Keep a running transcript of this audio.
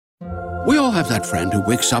We all have that friend who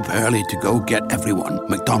wakes up early to go get everyone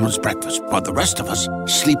McDonald's breakfast, while the rest of us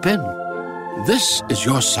sleep in. This is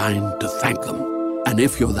your sign to thank them. And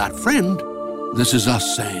if you're that friend, this is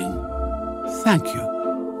us saying thank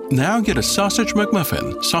you. Now get a sausage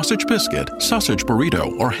McMuffin, sausage biscuit, sausage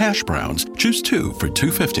burrito, or hash browns. Choose 2 for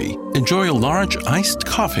 $2.50. Enjoy a large iced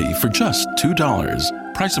coffee for just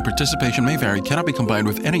 $2. Price and participation may vary. Cannot be combined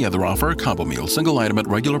with any other offer or combo meal. Single item at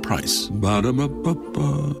regular price.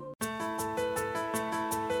 Ba-da-ba-ba-ba.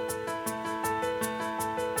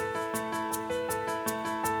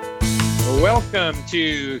 Welcome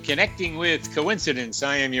to Connecting with Coincidence.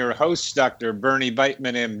 I am your host, Dr. Bernie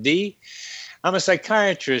Beitman, MD. I'm a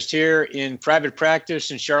psychiatrist here in private practice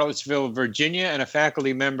in Charlottesville, Virginia, and a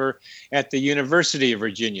faculty member at the University of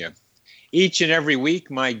Virginia. Each and every week,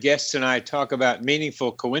 my guests and I talk about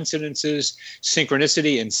meaningful coincidences,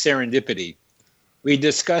 synchronicity, and serendipity. We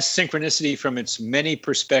discuss synchronicity from its many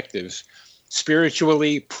perspectives,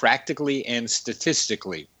 spiritually, practically, and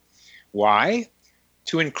statistically. Why?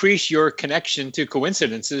 To increase your connection to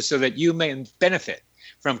coincidences so that you may benefit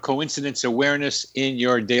from coincidence awareness in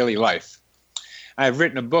your daily life. I've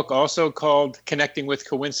written a book also called Connecting with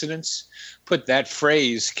Coincidence. Put that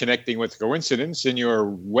phrase, Connecting with Coincidence, in your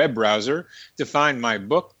web browser to find my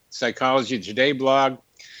book, Psychology Today blog,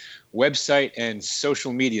 website, and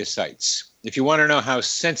social media sites. If you want to know how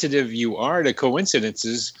sensitive you are to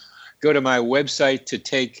coincidences, go to my website to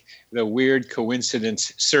take the Weird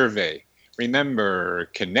Coincidence Survey. Remember,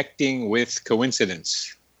 Connecting with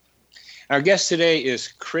Coincidence. Our guest today is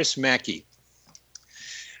Chris Mackey,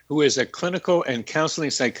 who is a clinical and counseling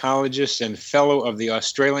psychologist and fellow of the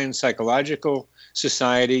Australian Psychological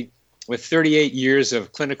Society with 38 years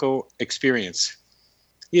of clinical experience.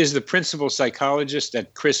 He is the principal psychologist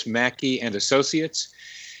at Chris Mackey and Associates.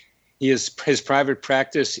 He is his private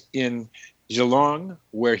practice in Geelong,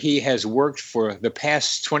 where he has worked for the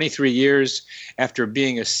past 23 years after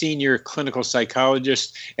being a senior clinical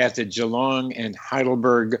psychologist at the Geelong and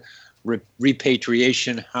Heidelberg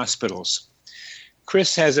repatriation hospitals.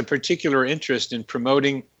 Chris has a particular interest in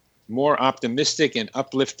promoting more optimistic and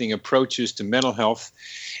uplifting approaches to mental health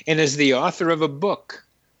and is the author of a book,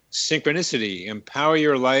 Synchronicity, Empower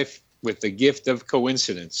Your Life with the Gift of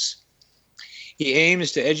Coincidence. He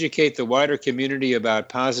aims to educate the wider community about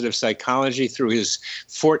positive psychology through his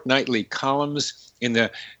fortnightly columns in the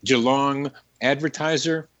Geelong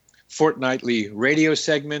Advertiser, fortnightly radio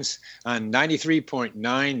segments on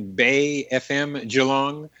 93.9 Bay FM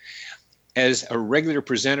Geelong, as a regular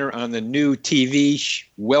presenter on the new TV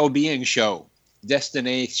well-being show,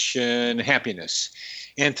 Destination Happiness,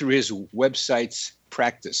 and through his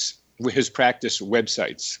practice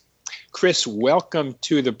websites. Chris, welcome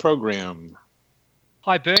to the program.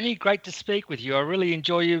 Hi, Bernie. Great to speak with you. I really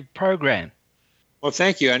enjoy your program. Well,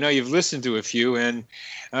 thank you. I know you've listened to a few, and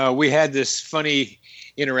we had this funny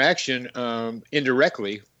interaction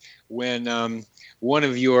indirectly when one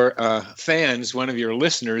of your fans, one of your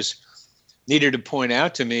listeners, needed to point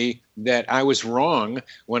out to me that I was wrong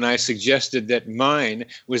when I suggested that mine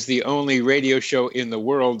was the only radio show in the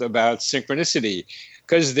world about synchronicity.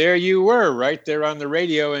 Because there you were, right there on the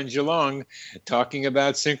radio in Geelong, talking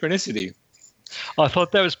about synchronicity. I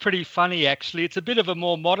thought that was pretty funny, actually. It's a bit of a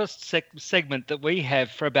more modest segment that we have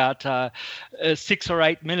for about 6 or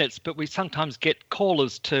 8 minutes, but we sometimes get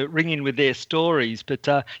callers to ring in with their stories. But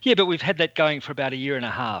but we've had that going for about a year and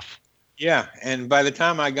a half. Yeah, and by the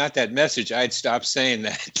time I got that message, I'd stopped saying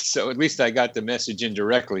that. So at least I got the message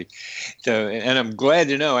indirectly. And I'm glad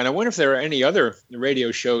to know. And I wonder if there are any other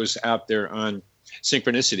radio shows out there on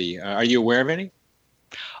synchronicity. Are you aware of any?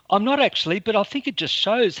 I'm not actually, but I think it just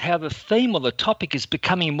shows how the theme or the topic is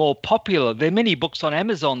becoming more popular. There are many books on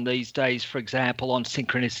Amazon these days, for example, on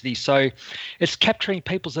synchronicity. So it's capturing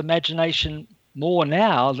people's imagination more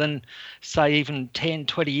now than, say, even 10,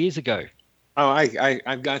 20 years ago. Oh,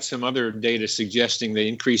 I've got some other data suggesting the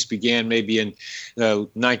increase began maybe in the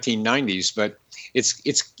 1990s, but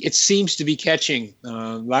it seems to be catching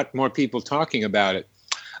a lot more people talking about it.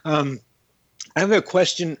 I have a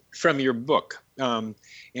question from your book.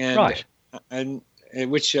 Right. And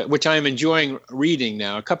which I am enjoying reading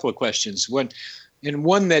now. A couple of questions. One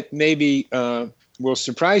that maybe will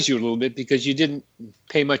surprise you a little bit because you didn't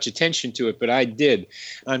pay much attention to it, but I did.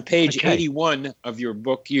 On page 81 of your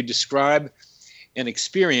book, you describe an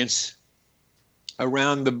experience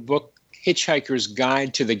around the book Hitchhiker's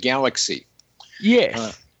Guide to the Galaxy.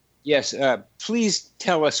 Yes. Yes. Please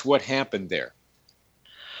tell us what happened there.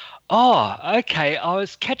 Oh, okay. I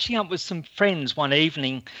was catching up with some friends one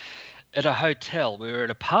evening at a hotel. We were at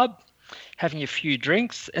a pub having a few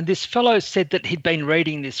drinks, and this fellow said that he'd been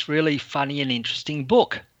reading this really funny and interesting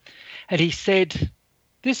book. And he said,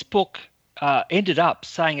 this book ended up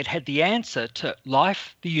saying it had the answer to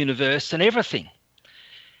life, the universe, and everything.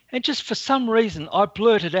 And just for some reason, I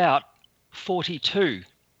blurted out 42.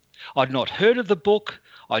 I'd not heard of the book.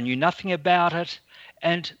 I knew nothing about it.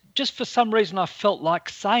 And just for some reason, I felt like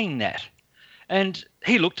saying that. And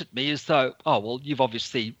he looked at me as though, oh, well, you've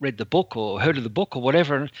obviously read the book or heard of the book or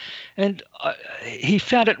whatever. And he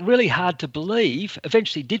found it really hard to believe,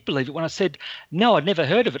 eventually did believe it when I said, no, I'd never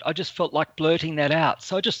heard of it. I just felt like blurting that out.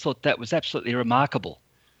 So I just thought that was absolutely remarkable.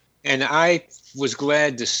 And I was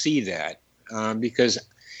glad to see that because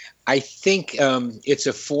I think it's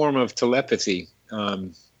a form of telepathy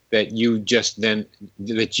that you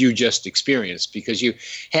just experienced, because you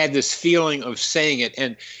had this feeling of saying it,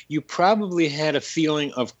 and you probably had a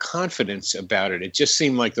feeling of confidence about it. It just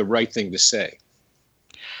seemed like the right thing to say.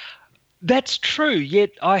 That's true,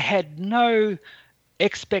 yet I had no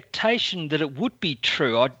expectation that it would be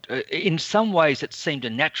true. In some ways, it seemed a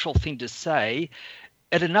natural thing to say.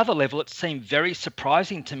 At another level, it seemed very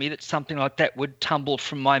surprising to me that something like that would tumble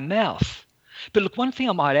from my mouth. But look, one thing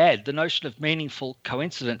I might add, the notion of meaningful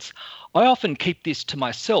coincidence, I often keep this to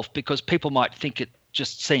myself because people might think it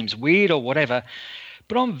just seems weird or whatever.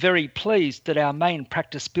 But I'm very pleased that our main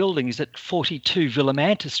practice building is at 42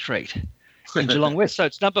 Villamanta Street in Geelong West. So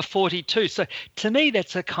it's number 42. So to me,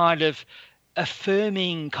 that's a kind of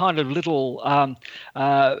affirming kind of little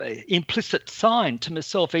implicit sign to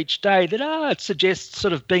myself each day that it suggests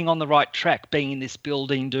sort of being on the right track, being in this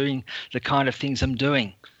building, doing the kind of things I'm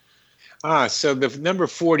doing. So the number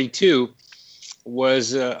 42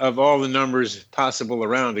 was of all the numbers possible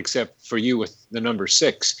around, except for you with the number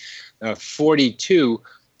 6. 42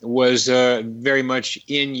 was very much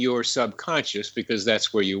in your subconscious because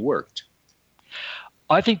that's where you worked.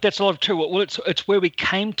 I think that's a lot of true. Well, it's where we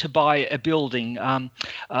came to buy a building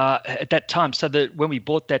at that time. So that when we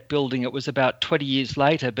bought that building, it was about 20 years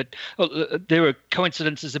later. But there were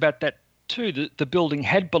coincidences about that too. The building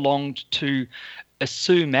had belonged to a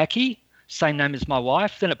Sue Mackey, same name as my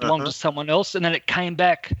wife. Then it belonged to someone else, and then it came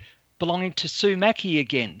back belonging to Sue Mackey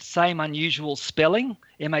again. Same unusual spelling,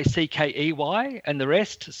 Mackey, and the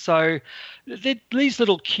rest. So these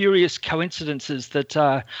little curious coincidences that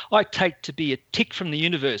I take to be a tick from the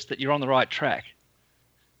universe that you're on the right track.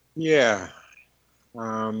 Yeah.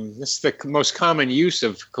 That's the most common use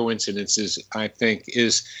of coincidences, I think,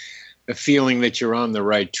 is the feeling that you're on the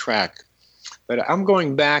right track. But I'm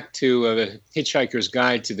going back to the Hitchhiker's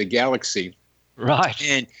Guide to the Galaxy.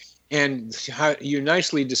 Right. And how you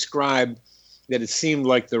nicely describe that it seemed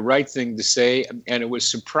like the right thing to say, and it was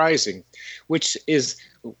surprising, which is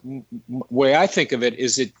way I think of it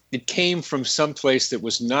is it came from someplace that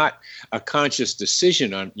was not a conscious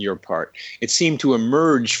decision on your part. It seemed to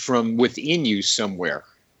emerge from within you somewhere.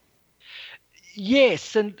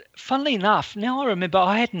 Yes, and funnily enough, now I remember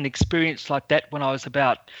I had an experience like that when I was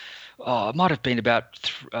about, it might have been about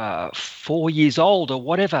 4 years old or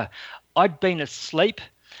whatever. I'd been asleep.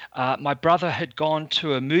 My brother had gone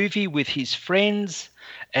to a movie with his friends,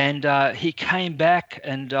 and he came back,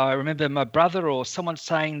 and I remember my brother or someone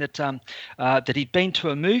saying that that he'd been to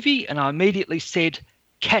a movie, and I immediately said,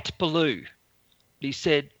 Cat Ballou. He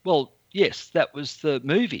said, well, yes, that was the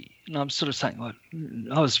movie. And I'm sort of saying, well,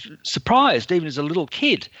 I was surprised even as a little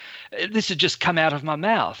kid. This had just come out of my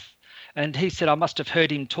mouth. And he said I must have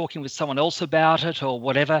heard him talking with someone else about it or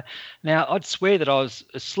whatever. Now, I'd swear that I was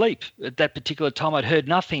asleep at that particular time. I'd heard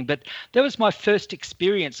nothing. But that was my first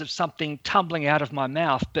experience of something tumbling out of my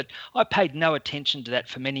mouth. But I paid no attention to that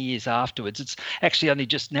for many years afterwards. It's actually only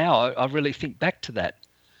just now I really think back to that.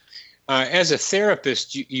 As a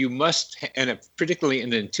therapist, you must, and particularly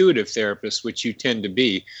an intuitive therapist, which you tend to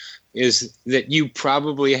be, is that you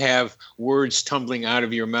probably have words tumbling out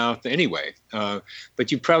of your mouth anyway,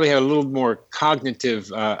 but you probably have a little more cognitive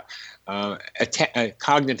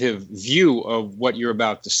view of what you're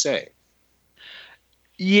about to say.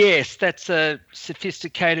 Yes, that's a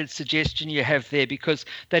sophisticated suggestion you have there, because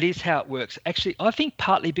that is how it works. Actually, I think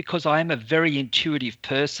partly because I am a very intuitive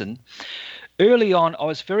person. Early on, I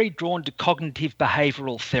was very drawn to cognitive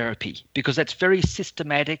behavioral therapy because that's very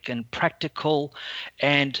systematic and practical,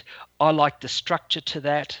 and I like the structure to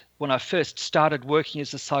that. When I first started working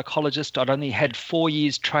as a psychologist, I'd only had 4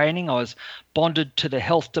 years training. I was bonded to the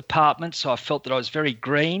health department, so I felt that I was very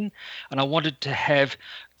green, and I wanted to have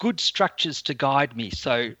good structures to guide me.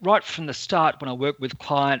 So right from the start, when I worked with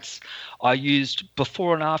clients, I used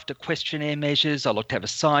before and after questionnaire measures. I looked to have a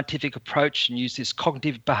scientific approach and use this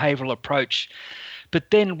cognitive behavioral approach. But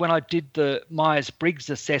then when I did the Myers-Briggs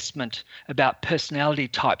assessment about personality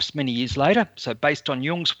types many years later, so based on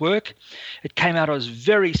Jung's work, it came out I was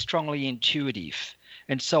very strongly intuitive.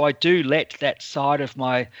 And so I do let that side of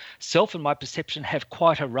myself and my perception have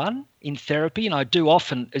quite a run in therapy. And I do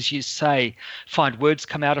often, as you say, find words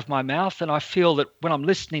come out of my mouth. And I feel that when I'm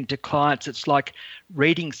listening to clients, it's like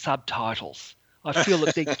reading subtitles. I feel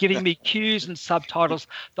that they're giving me cues and subtitles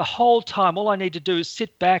the whole time. All I need to do is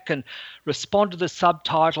sit back and respond to the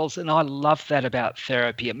subtitles, and I love that about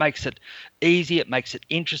therapy. It makes it easy, it makes it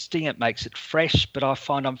interesting, it makes it fresh, but I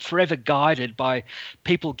find I'm forever guided by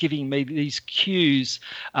people giving me these cues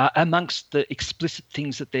amongst the explicit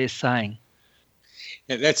things that they're saying.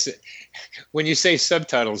 Yeah, that's when you say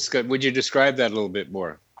subtitles, would you describe that a little bit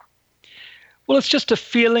more? Well, it's just a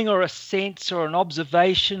feeling or a sense or an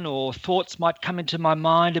observation, or thoughts might come into my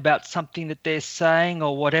mind about something that they're saying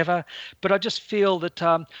or whatever. But I just feel that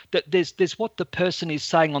that there's what the person is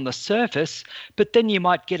saying on the surface, but then you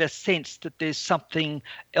might get a sense that there's something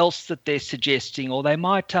else that they're suggesting, or they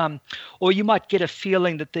might or you might get a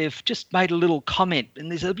feeling that they've just made a little comment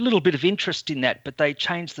and there's a little bit of interest in that, but they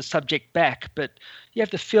change the subject back. But you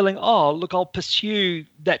have the feeling, oh, look, I'll pursue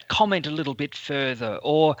that comment a little bit further.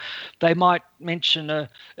 Or they might mention an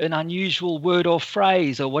unusual word or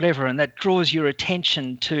phrase or whatever, and that draws your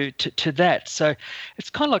attention to that. So it's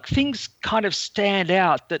kind of like things kind of stand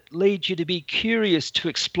out that lead you to be curious to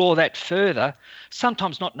explore that further,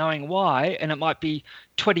 sometimes not knowing why, and it might be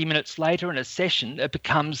 20 minutes later in a session, it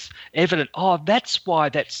becomes evident, oh, that's why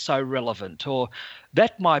that's so relevant, or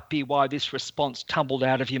that might be why this response tumbled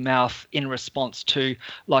out of your mouth in response to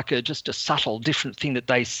like just a subtle different thing that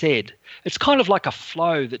they said. It's kind of like a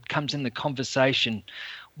flow that comes in the conversation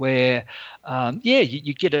where,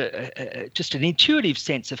 you get just an intuitive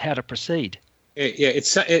sense of how to proceed. Yeah,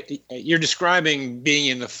 you're describing being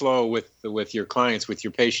in the flow with your clients, with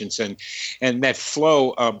your patients, and that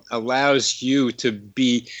flow allows you to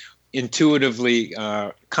be intuitively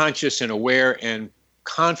conscious and aware and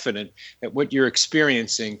confident that what you're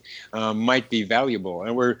experiencing might be valuable.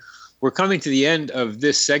 And we're coming to the end of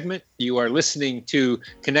this segment. You are listening to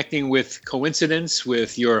Connecting with Coincidence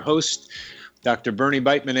with your host, Dr. Bernie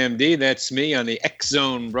Beitman, MD. That's me on the X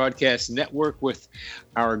Zone Broadcast Network with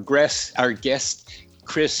our guest,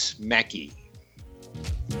 Chris Mackey.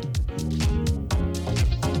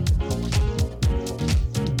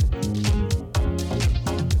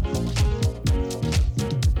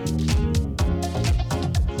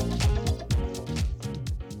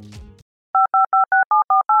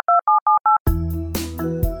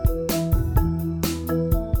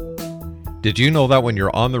 Did you know that when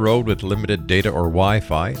you're on the road with limited data or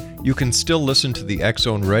Wi-Fi, you can still listen to the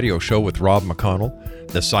X-Zone Radio Show with Rob McConnell,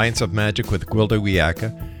 The Science of Magic with Gwilda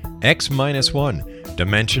Wiyaka, X-1,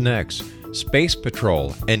 Dimension X, Space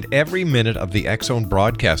Patrol, and every minute of the X-Zone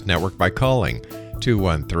Broadcast Network by calling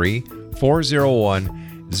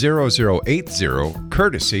 213-401-0080,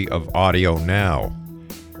 courtesy of Audio Now.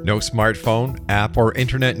 No smartphone, app, or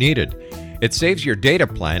internet needed. It saves your data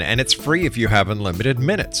plan, and it's free if you have unlimited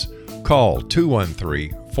minutes. Call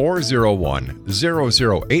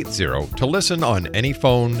 213-401-0080 to listen on any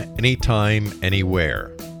phone, anytime,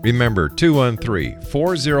 anywhere. Remember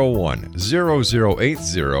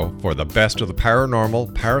 213-401-0080 for the best of the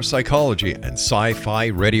paranormal, parapsychology, and sci-fi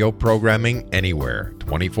radio programming anywhere,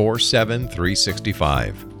 24/7,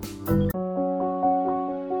 365.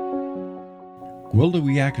 Gwilda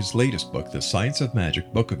Wiyaka's latest book, The Science of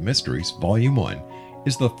Magic, Book of Mysteries, Volume 1,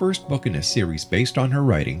 is the first book in a series based on her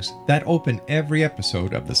writings that open every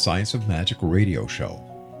episode of the Science of Magic radio show.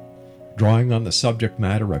 Drawing on the subject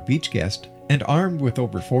matter of each guest, and armed with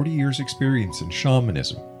over 40 years' experience in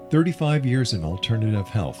shamanism, 35 years in alternative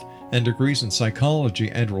health, and degrees in psychology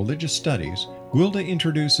and religious studies, Gwilda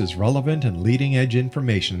introduces relevant and leading-edge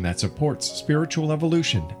information that supports spiritual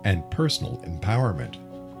evolution and personal empowerment.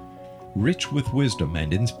 Rich with wisdom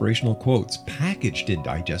and inspirational quotes packaged in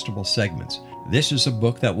digestible segments, this is a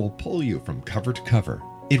book that will pull you from cover to cover.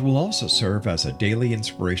 It will also serve as a daily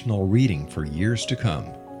inspirational reading for years to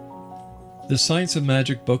come. The Science of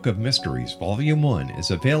Magic Book of Mysteries, Volume 1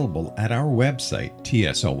 is available at our website,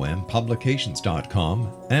 tsompublications.com,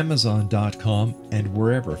 amazon.com, and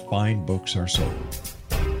wherever fine books are sold.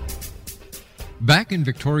 Back in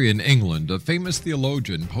Victorian England, a famous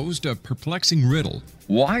theologian posed a perplexing riddle.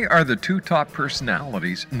 Why are the two top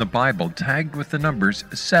personalities in the Bible tagged with the numbers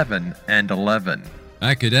 7 and 11?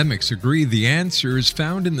 Academics agree the answer is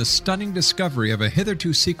found in the stunning discovery of a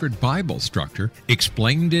hitherto secret Bible structure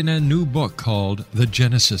explained in a new book called The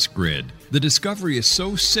Genesis Grid. The discovery is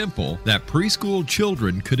so simple that preschool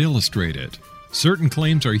children could illustrate it. Certain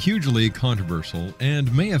claims are hugely controversial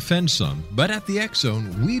and may offend some, but at the X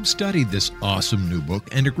Zone, we've studied this awesome new book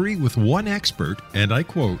and agree with one expert, and I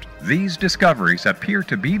quote, "These discoveries appear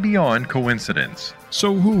to be beyond coincidence."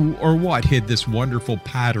 So who or what hid this wonderful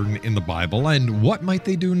pattern in the Bible, and what might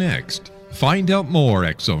they do next? Find out more,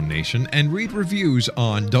 X Zone Nation, and read reviews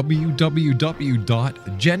on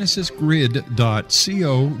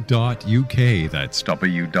www.genesisgrid.co.uk. That's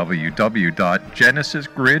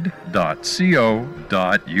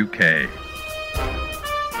www.genesisgrid.co.uk.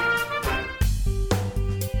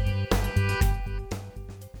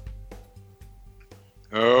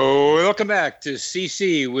 Oh, welcome back to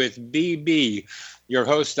CC with BB. Your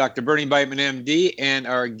host, Dr. Bernie Beitman, MD, and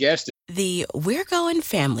our guest. The We're Going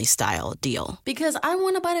Family Style deal. Because I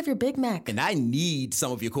want a bite of your Big Mac. And I need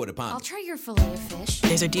some of your Quarter Pounder. I'll try your Filet-O-Fish.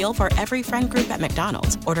 There's a deal for every friend group at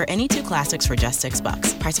McDonald's. Order any 2 classics for just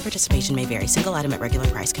 $6. Price of participation may vary. Single item at regular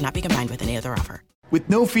price cannot be combined with any other offer. With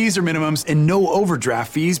no fees or minimums and no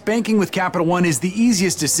overdraft fees, banking with Capital One is the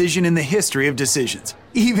easiest decision in the history of decisions.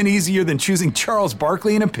 Even easier than choosing Charles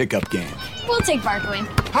Barkley in a pickup game. We'll take Barkley.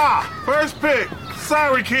 Ha! First pick.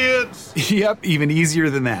 Sorry, kids. Yep, even easier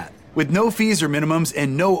than that. With no fees or minimums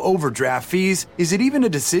and no overdraft fees, is it even a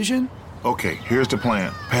decision? Okay, here's the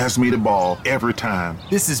plan. Pass me the ball every time.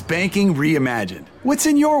 This is banking reimagined. What's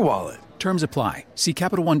in your wallet? Terms apply. See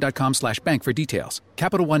CapitalOne.com/bank for details.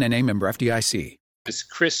 Capital One N.A. member FDIC. It's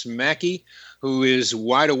Chris Mackey, who is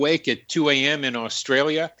wide awake at 2 a.m. in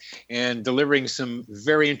Australia and delivering some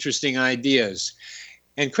very interesting ideas.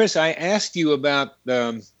 And Chris, I asked you about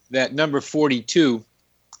that number 42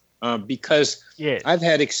 because I've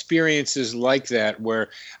had experiences like that where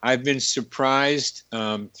I've been surprised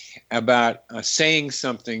about saying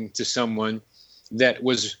something to someone that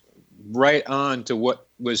was right on to what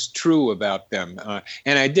was true about them.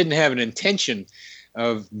 And I didn't have an intention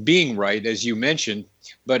of being right, as you mentioned,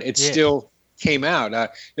 but it still came out. I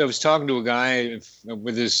was talking to a guy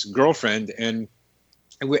with his girlfriend, and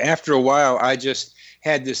after a while, I just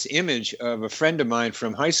had this image of a friend of mine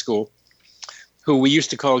from high school who we used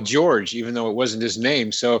to call George, even though it wasn't his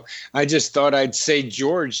name. So I just thought I'd say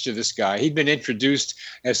George to this guy. He'd been introduced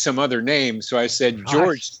as some other name, so I said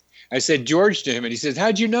George. I said George to him, and he says,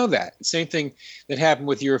 "How'd you know that?" Same thing that happened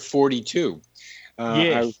with your 42.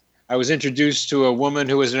 I was introduced to a woman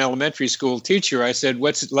who was an elementary school teacher. I said,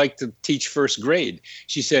 "What's it like to teach first grade?"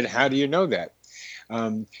 She said, "How do you know that?"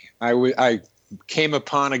 I came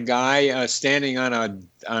upon a guy standing on a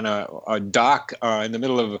dock in the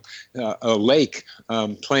middle of a lake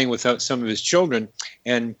playing with some of his children.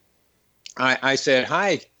 And I said,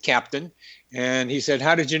 "Hi, Captain." And he said,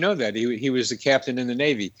 "How did you know that?" He was a captain in the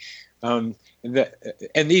Navy. And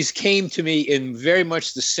these came to me in very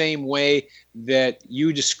much the same way that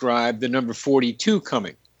you described the number 42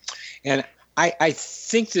 coming. And I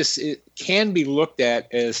think it can be looked at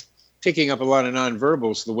as picking up a lot of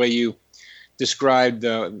nonverbals, the way you described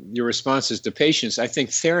your responses to patients. I think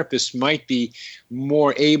therapists might be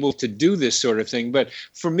more able to do this sort of thing. But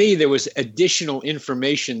for me, there was additional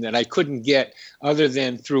information that I couldn't get other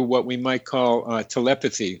than through what we might call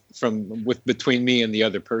telepathy between me and the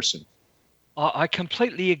other person. I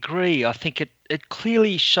completely agree. I think it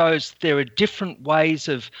clearly shows there are different ways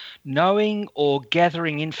of knowing or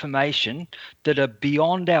gathering information that are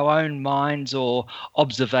beyond our own minds or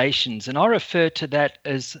observations. And I refer to that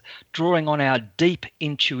as drawing on our deep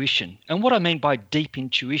intuition. And what I mean by deep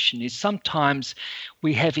intuition is sometimes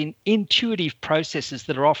we have intuitive processes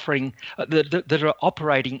that are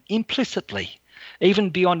operating implicitly, even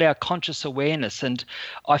beyond our conscious awareness. And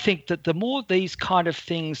I think that the more these kind of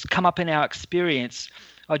things come up in our experience,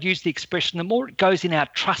 I'd use the expression, the more it goes in our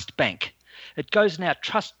trust bank. It goes in our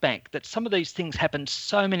trust bank that some of these things happen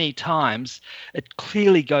so many times, it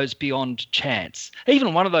clearly goes beyond chance.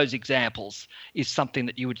 Even one of those examples is something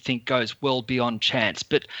that you would think goes well beyond chance.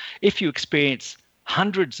 But if you experience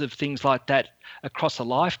hundreds of things like that across a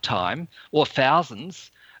lifetime, or thousands,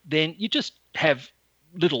 then you just have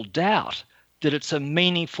little doubt that it's a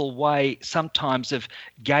meaningful way sometimes of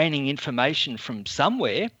gaining information from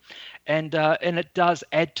somewhere, and it does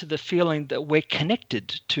add to the feeling that we're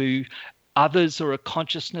connected to others or a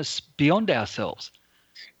consciousness beyond ourselves.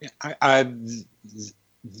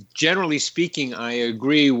 Generally speaking, I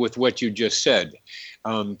agree with what you just said.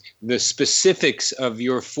 The specifics of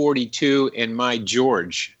your 42 and my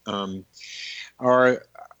George are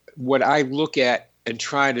what I look at and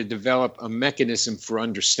try to develop a mechanism for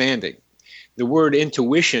understanding. The word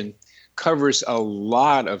intuition covers a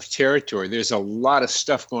lot of territory. There's a lot of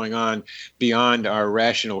stuff going on beyond our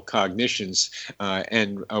rational cognitions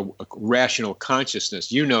and rational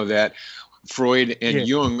consciousness. You know that. Freud and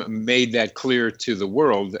Jung made that clear to the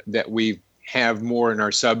world that we have more in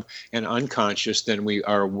our sub and unconscious than we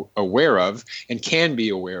are aware of and can be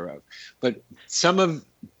aware of. But some of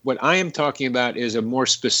what I am talking about is a more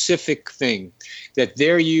specific thing, that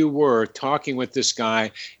there you were talking with this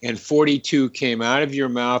guy and 42 came out of your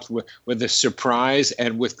mouth with a surprise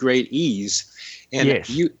and with great ease. And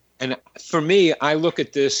yes. And for me, I look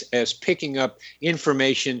at this as picking up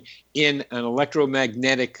information in an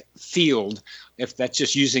electromagnetic field, if that's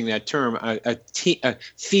just using that term, a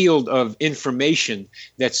field of information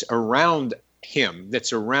that's around him,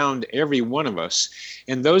 that's around every one of us.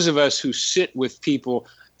 And those of us who sit with people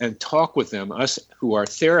and talk with them, us who are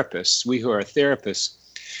therapists, we who are therapists,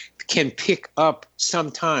 can pick up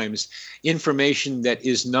sometimes information that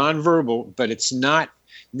is nonverbal, but it's not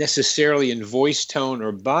necessarily in voice tone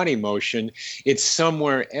or body motion. It's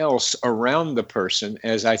somewhere else around the person,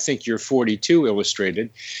 as I think your 42 illustrated,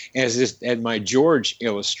 and my George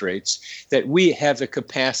illustrates, that we have the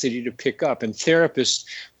capacity to pick up. And therapists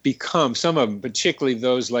become, some of them, particularly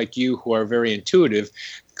those like you who are very intuitive,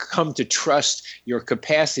 come to trust your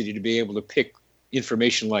capacity to be able to pick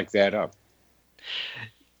information like that up.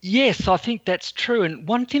 Yes, I think that's true. And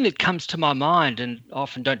one thing that comes to my mind, and I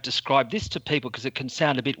often don't describe this to people because it can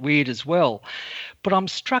sound a bit weird as well, but I'm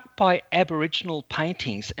struck by Aboriginal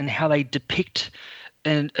paintings and how they depict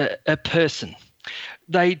a person.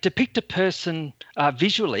 They depict a person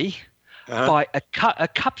visually by a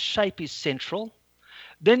cup shape is central.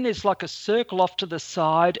 Then there's like a circle off to the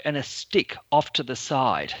side and a stick off to the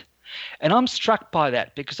side. And I'm struck by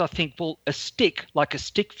that because I think, well, a stick, like a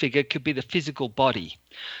stick figure, could be the physical body.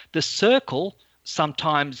 The circle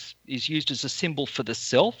sometimes is used as a symbol for the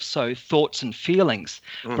self, so thoughts and feelings.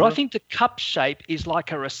 Mm-hmm. But I think the cup shape is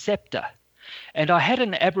like a receptor. And I had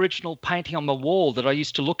an Aboriginal painting on my wall that I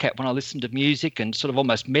used to look at when I listened to music and sort of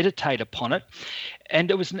almost meditate upon it. And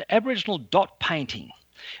it was an Aboriginal dot painting.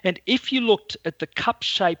 And if you looked at the cup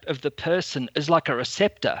shape of the person as like a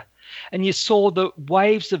receptor, and you saw the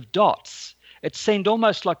waves of dots, it seemed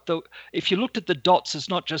almost like if you looked at the dots as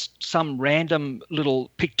not just some random little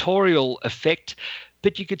pictorial effect,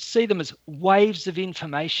 but you could see them as waves of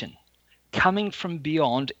information coming from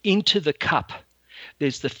beyond into the cup.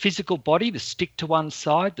 There's the physical body, the stick to one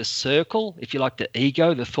side, the circle, if you like, the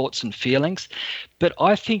ego, the thoughts and feelings. But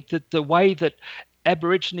I think that the way that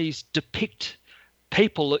Aborigines depict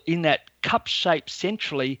people in that cup shape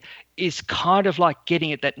centrally is kind of like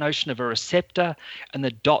getting at that notion of a receptor, and the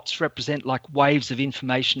dots represent like waves of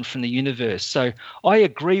information from the universe. So I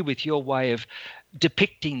agree with your way of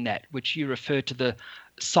depicting that, which you refer to the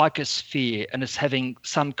psychosphere and as having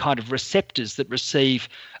some kind of receptors that receive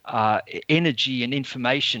energy and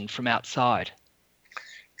information from outside.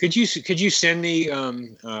 Could you send me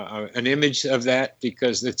an image of that,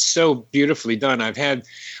 because it's so beautifully done?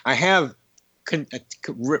 I have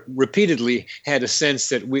repeatedly had a sense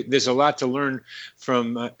that there's a lot to learn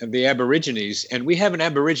from the Aborigines, and we have an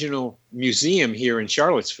Aboriginal museum here in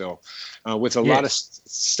Charlottesville with a lot of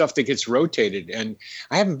stuff that gets rotated, and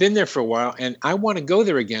I haven't been there for a while, and I want to go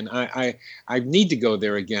there again. I need to go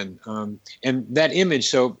there again, and that image.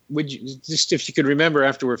 So would you just, if you could remember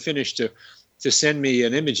after we're finished, to send me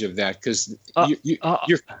an image of that, because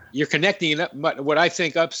you're connecting it up, what I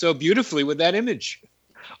think, up so beautifully with that image.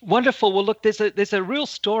 Wonderful. Well, look, there's a real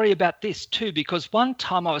story about this too, because one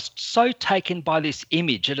time I was so taken by this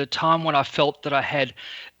image at a time when I felt that I had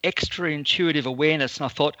extra intuitive awareness, and I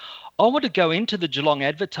thought, I want to go into the Geelong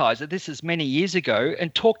Advertiser, this is many years ago,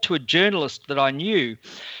 and talk to a journalist that I knew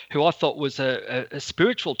who I thought was a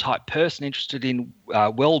spiritual type person interested in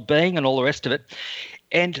well-being and all the rest of it.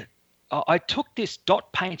 And I took this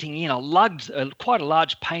dot painting in. I lugged quite a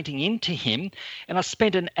large painting into him, and I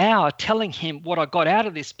spent an hour telling him what I got out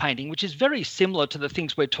of this painting, which is very similar to the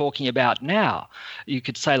things we're talking about now. You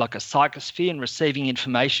could say like a psychosphere and receiving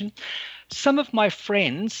information. Some of my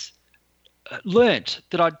friends learnt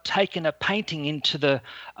that I'd taken a painting into the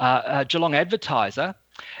Geelong Advertiser,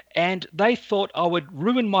 and they thought I would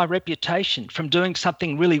ruin my reputation from doing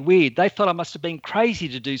something really weird. They thought I must have been crazy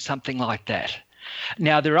to do something like that.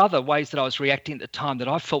 Now, there are other ways that I was reacting at the time that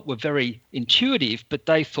I felt were very intuitive, but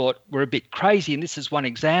they thought were a bit crazy, and this is one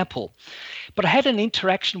example. But I had an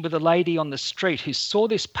interaction with a lady on the street who saw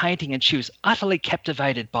this painting, and she was utterly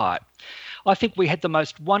captivated by it. I think we had the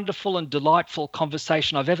most wonderful and delightful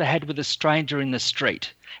conversation I've ever had with a stranger in the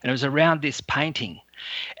street, and it was around this painting.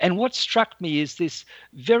 And what struck me is this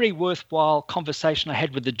very worthwhile conversation I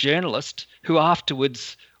had with the journalist, who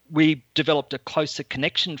afterwards we developed a closer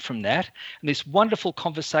connection from that, and this wonderful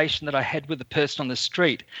conversation that I had with the person on the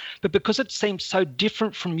street. But because it seemed so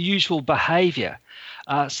different from usual behaviour,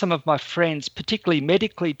 some of my friends, particularly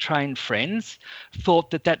medically trained friends,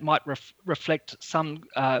 thought that might reflect that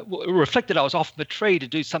I was off the tree to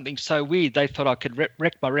do something so weird. They thought I could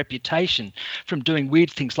wreck my reputation from doing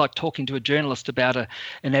weird things like talking to a journalist about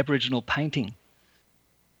an Aboriginal painting.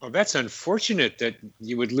 Well, that's unfortunate that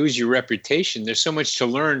you would lose your reputation. There's so much to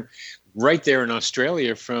learn right there in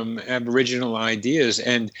Australia from Aboriginal ideas.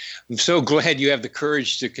 And I'm so glad you have the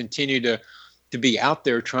courage to continue to be out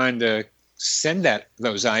there trying to send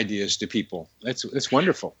those ideas to people. That's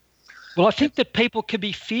wonderful. Well, I think that people can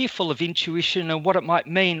be fearful of intuition and what it might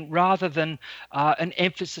mean rather than an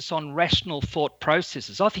emphasis on rational thought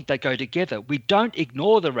processes. I think they go together. We don't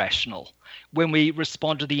ignore the rational when we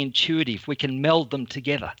respond to the intuitive. We can meld them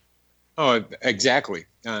together. Oh, exactly.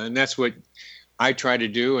 And that's what I try to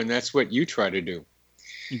do, and that's what you try to do.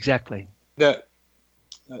 Exactly.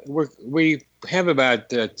 We have about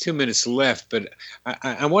 2 minutes left, but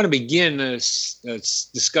I want to begin a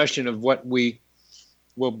discussion of what we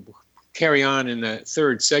will carry on in the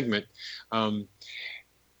third segment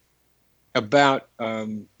about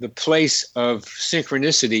the place of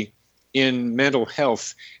synchronicity in mental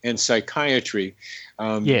health and psychiatry.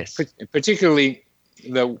 Yes. Particularly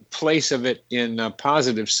the place of it in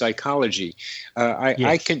positive psychology.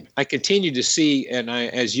 Yes. I continue to see, and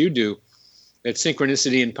as you do, that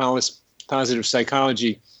synchronicity and positive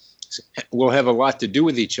psychology will have a lot to do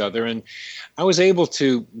with each other. And I was able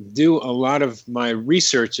to do a lot of my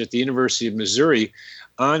research at the University of Missouri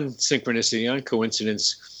on synchronicity, on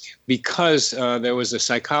coincidence, because there was a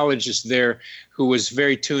psychologist there who was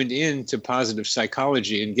very tuned in to positive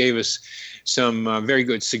psychology and gave us some very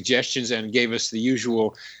good suggestions and gave us the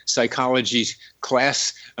usual psychology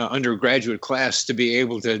class, undergraduate class, to be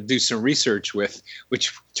able to do some research with,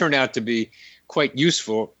 which turned out to be quite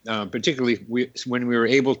useful, particularly when we were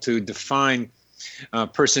able to define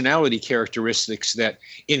personality characteristics that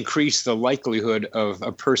increase the likelihood of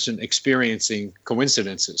a person experiencing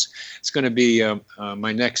coincidences. It's going to be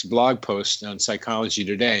my next blog post on Psychology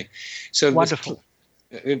Today. So wonderful.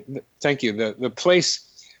 Thank you. The place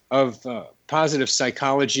of positive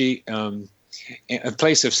psychology, a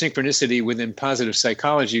place of synchronicity within positive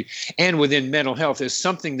psychology and within mental health is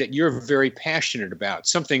something that you're very passionate about,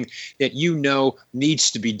 something that you know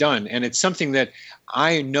needs to be done. And it's something that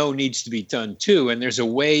I know needs to be done too. And there's a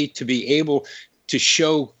way to be able to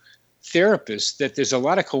show therapists that there's a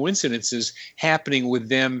lot of coincidences happening with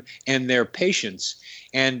them and their patients.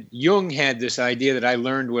 And Jung had this idea that I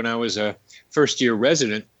learned when I was a first-year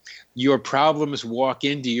resident: your problems walk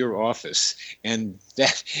into your office. And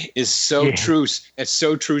that is so true. It's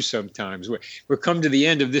so true sometimes. We're come to the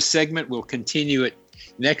end of this segment. We'll continue it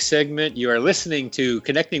next segment. You are listening to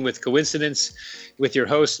Connecting with Coincidence with your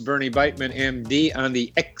host, Bernie Beitman, MD, on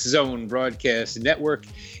the X Zone Broadcast Network.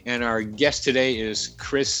 And our guest today is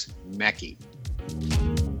Chris Mackey.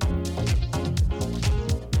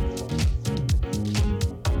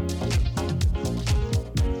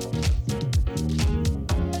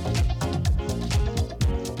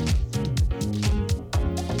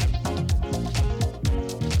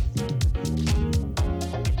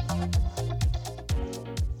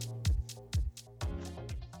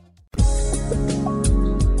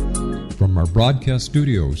 From our broadcast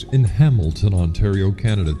studios in Hamilton, Ontario,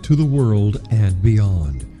 Canada, to the world and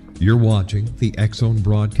beyond, you're watching the X Zone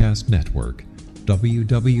Broadcast Network,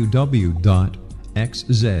 www.xzbn.net.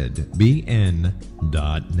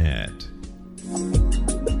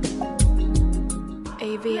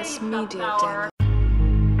 AVS Media Demo.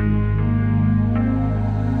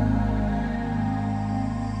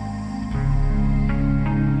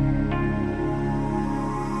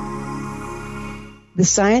 The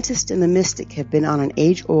scientist and the mystic have been on an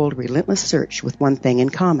age-old, relentless search with one thing in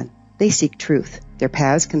common. They seek truth. Their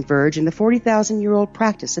paths converge in the 40,000-year-old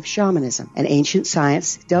practice of shamanism, an ancient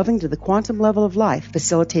science delving to the quantum level of life,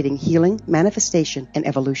 facilitating healing, manifestation, and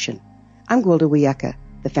evolution. I'm Gwilda Wiyaka,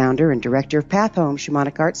 the founder and director of Path Home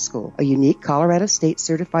Shamanic Arts School, a unique Colorado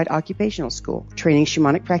State-certified occupational school, training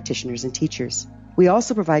shamanic practitioners and teachers. We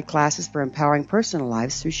also provide classes for empowering personal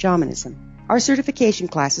lives through shamanism. Our certification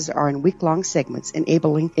classes are in week-long segments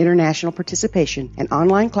enabling international participation, and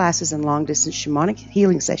online classes and long-distance shamanic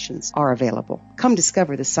healing sessions are available. Come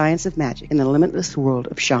discover the science of magic in the limitless world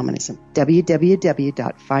of shamanism.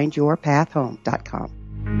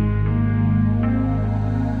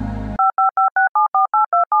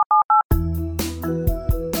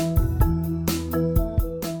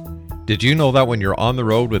 Did you know that when you're on the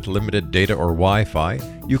road with limited data or Wi-Fi,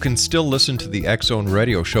 you can still listen to the X-Zone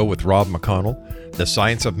Radio Show with Rob McConnell, The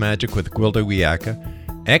Science of Magic with Gwilda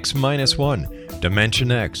Wiyaka, X-1,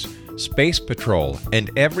 Dimension X, Space Patrol,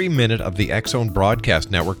 and every minute of the X-Zone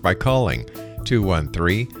broadcast network by calling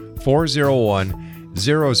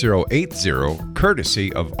 213-401-0080,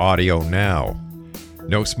 courtesy of Audio Now.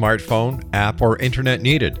 No smartphone, app, or internet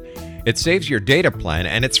needed. It saves your data plan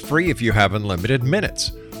and it's free if you have unlimited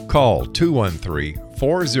minutes. Call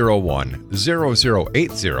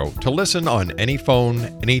 213-401-0080 to listen on any phone,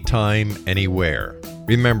 anytime, anywhere.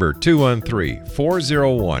 Remember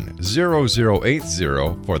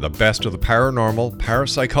 213-401-0080 for the best of the paranormal,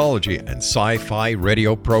 parapsychology, and sci-fi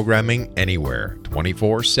radio programming anywhere,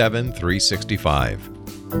 24/7, 365.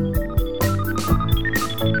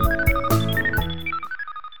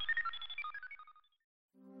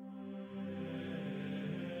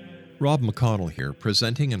 Rob McConnell here,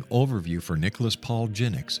 presenting an overview for Nicholas Paul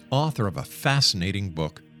Jennings, author of a fascinating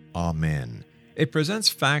book, Amen. It presents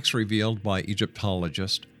facts revealed by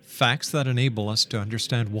Egyptologists, facts that enable us to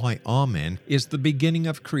understand why Amen is the beginning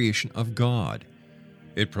of creation of God.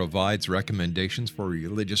 It provides recommendations for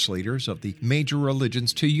religious leaders of the major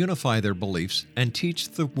religions to unify their beliefs and teach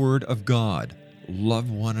the Word of God. Love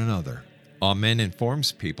one another. Amen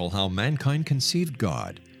informs people how mankind conceived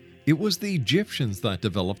God. It was the Egyptians that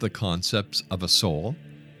developed the concepts of a soul,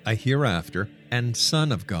 a hereafter, and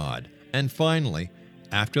Son of God. And finally,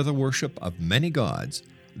 after the worship of many gods,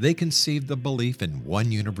 they conceived the belief in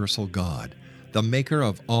one universal God, the maker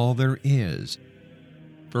of all there is.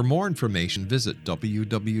 For more information, visit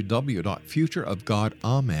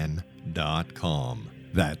www.futureofgodamen.com.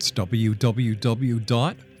 That's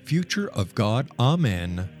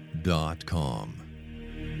www.futureofgodamen.com.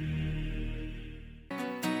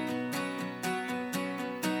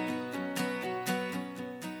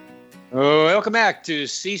 Welcome back to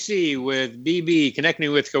CC with BB,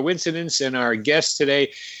 Connecting with Coincidence, and our guest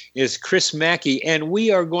today is Chris Mackey, and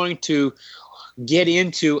we are going to get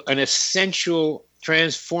into an essential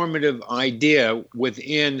transformative idea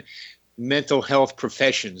within mental health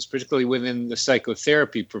professions, particularly within the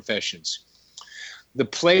psychotherapy professions. The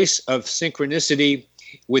place of synchronicity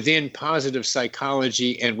within positive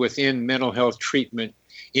psychology and within mental health treatment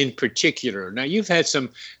in particular. Now, you've had some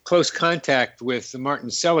close contact with Martin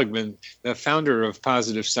Seligman, the founder of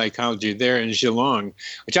positive psychology there in Geelong,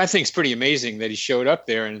 which I think is pretty amazing that he showed up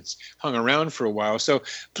there and it's hung around for a while. So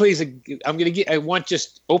please, I want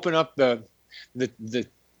just open up the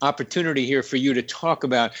opportunity here for you to talk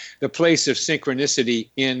about the place of synchronicity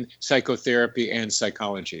in psychotherapy and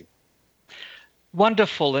psychology.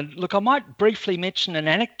 Wonderful. And look, I might briefly mention an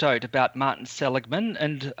anecdote about Martin Seligman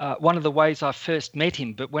and one of the ways I first met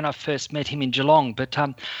him, but when I first met him in Geelong. But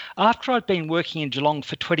after I'd been working in Geelong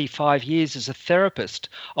for 25 years as a therapist,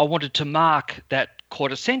 I wanted to mark that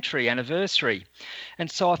quarter century anniversary.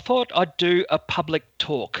 And so I thought I'd do a public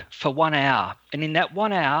talk for 1 hour. And in that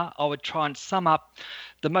 1 hour, I would try and sum up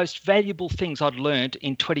the most valuable things I'd learned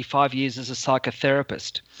in 25 years as a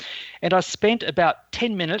psychotherapist. And I spent about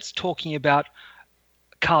 10 minutes talking about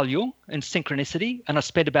Carl Jung and synchronicity, and I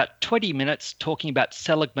spent about 20 minutes talking about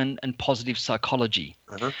Seligman and positive psychology.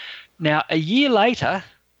 Now, a year later,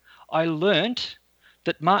 I learned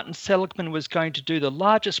that Martin Seligman was going to do the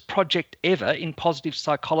largest project ever in positive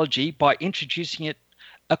psychology by introducing it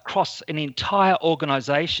across an entire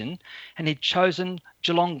organisation, and he'd chosen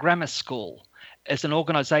Geelong Grammar School as an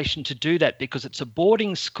organisation to do that because it's a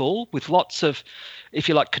boarding school with lots of, if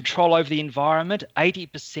you like, control over the environment.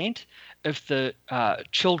 80% of the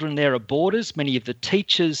children there are boarders. Many of the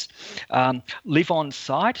teachers live on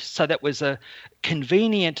site. So that was a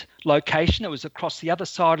convenient location. It was across the other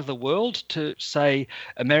side of the world to, say,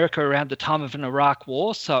 America around the time of an Iraq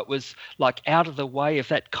war. So it was like out of the way of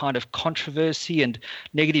that kind of controversy and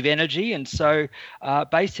negative energy. And so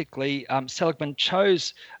basically Seligman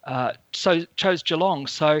chose Geelong.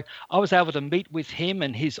 So I was able to meet with him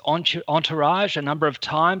and his entourage a number of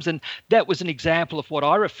times. And that was an example of what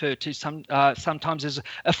I refer to sometimes as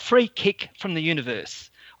a free kick from the universe.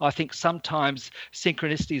 I think sometimes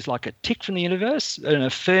synchronicity is like a tick from the universe, an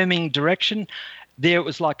affirming direction. There it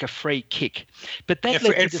was like a free kick. But that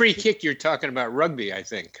free kick, you're talking about rugby, I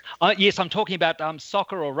think. Yes, I'm talking about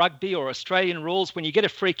soccer or rugby or Australian rules. When you get a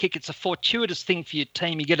free kick, it's a fortuitous thing for your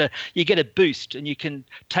team. You get a boost and you can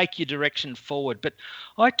take your direction forward. But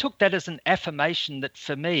I took that as an affirmation that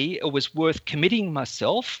for me it was worth committing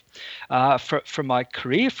myself for my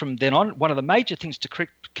career from then on. One of the major things to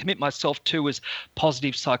commit myself to was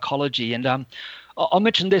positive psychology. And I'll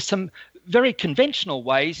mention there's some very conventional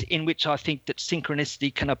ways in which I think that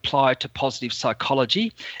synchronicity can apply to positive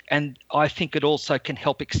psychology, and I think it also can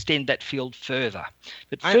help extend that field further.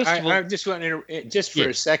 But first of all, I just want to just for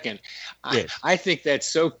a second. Yes. I think that's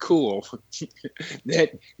so cool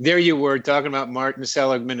that there you were talking about Martin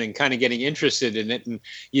Seligman and kind of getting interested in it, and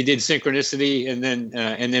you did synchronicity and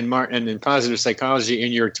then positive psychology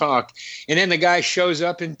in your talk, and then the guy shows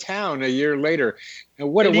up in town a year later.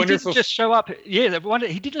 What a wonderful! He didn't just show up. Yeah,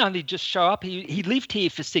 he didn't only just show up. He lived here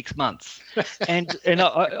for 6 months, and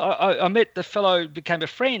I met the fellow, became a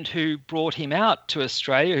friend who brought him out to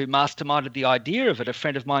Australia, who masterminded the idea of it. A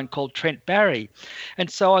friend of mine called Trent Barry, and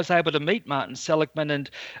so I was able to meet Martin Seligman and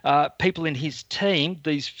people in his team.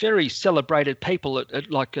 These very celebrated people at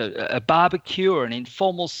like a barbecue or an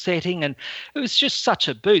informal setting, and it was just such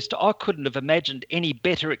a boost. I couldn't have imagined any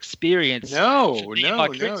better experience. No.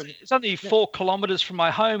 It's only 4 kilometres from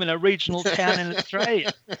my home in a regional town in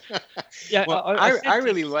Australia. Yeah, well, I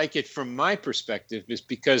really like it from my perspective, is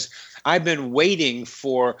because I've been waiting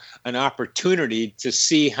for an opportunity to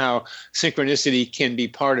see how synchronicity can be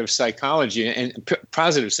part of psychology and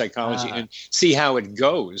positive psychology and see how it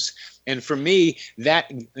goes. And for me,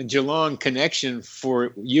 that Geelong connection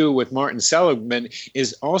for you with Martin Seligman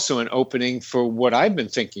is also an opening for what I've been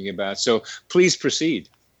thinking about. So please proceed.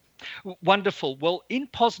 Wonderful. Well, in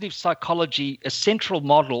positive psychology, a central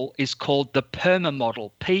model is called the PERMA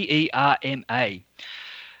model, PERMA.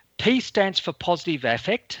 P stands for positive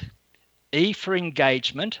affect, E for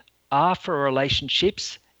engagement, R for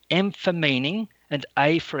relationships, M for meaning, and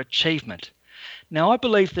A for achievement. Now, I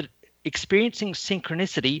believe that experiencing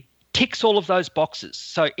synchronicity ticks all of those boxes.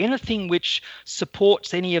 So anything which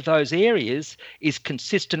supports any of those areas is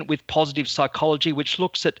consistent with positive psychology, which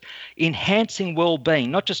looks at enhancing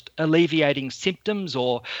well-being, not just alleviating symptoms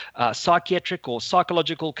or psychiatric or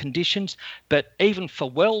psychological conditions, but even for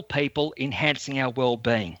well people, enhancing our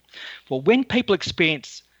well-being. Well, when people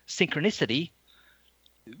experience synchronicity,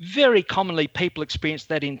 very commonly people experience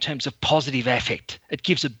that in terms of positive affect. It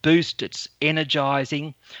gives a boost, it's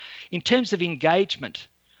energizing. In terms of engagement,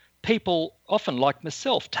 people often, like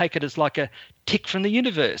myself, take it as like a tick from the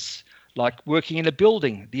universe, like working in a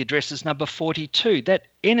building. The address is number 42. That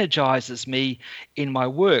energizes me in my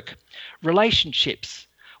work. Relationships.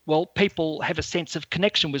 Well, people have a sense of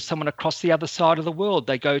connection with someone across the other side of the world.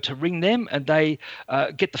 They go to ring them and they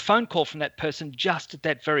get the phone call from that person just at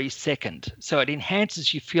that very second. So it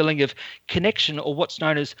enhances your feeling of connection, or what's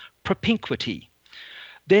known as propinquity.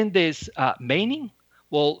 Then there's meaning.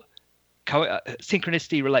 Well,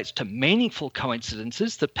 synchronicity relates to meaningful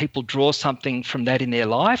coincidences, that people draw something from that in their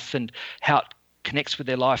life and how it connects with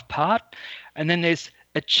their life part. And then there's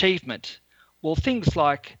achievement. Well, things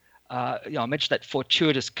like, I mentioned that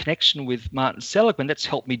fortuitous connection with Martin Seligman. That's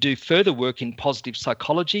helped me do further work in positive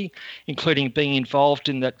psychology, including being involved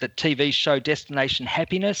in the TV show Destination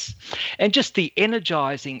Happiness, and just the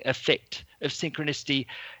energizing effect of synchronicity.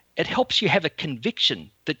 It helps you have a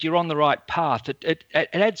conviction that you're on the right path. It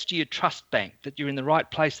adds to your trust bank that you're in the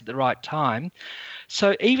right place at the right time.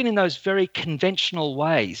 So even in those very conventional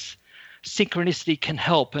ways, synchronicity can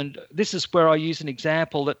help. And this is where I use an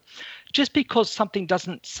example that just because something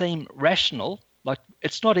doesn't seem rational, like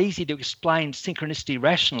it's not easy to explain synchronicity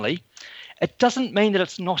rationally, it doesn't mean that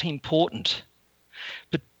it's not important.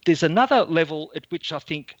 But there's another level at which I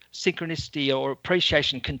think synchronicity or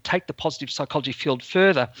appreciation can take the positive psychology field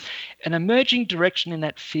further. An emerging direction in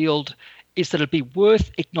that field is that it'd be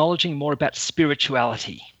worth acknowledging more about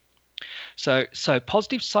spirituality. So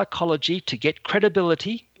positive psychology, to get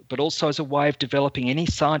credibility, but also as a way of developing any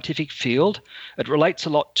scientific field, it relates a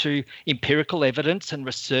lot to empirical evidence and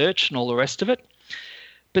research and all the rest of it.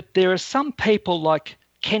 But there are some people like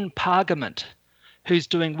Ken Pargament, who's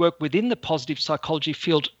doing work within the positive psychology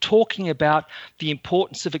field, talking about the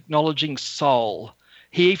importance of acknowledging soul.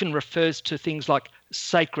 He even refers to things like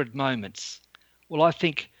sacred moments. Well, I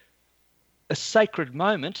think a sacred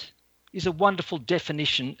moment is a wonderful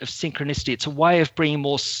definition of synchronicity. It's a way of bringing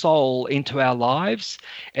more soul into our lives.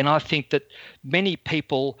 And I think that many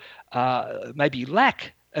people maybe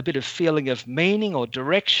lack a bit of feeling of meaning or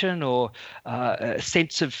direction or a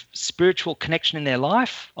sense of spiritual connection in their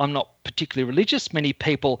life. I'm not particularly religious. Many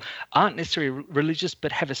people aren't necessarily religious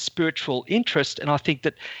but have a spiritual interest. And I think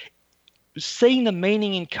that seeing the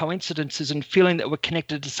meaning in coincidences and feeling that we're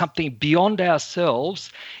connected to something beyond ourselves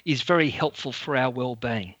is very helpful for our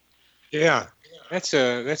well-being. Yeah, that's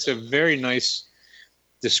a very nice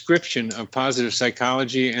description of positive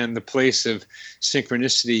psychology and the place of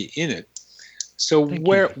synchronicity in it. So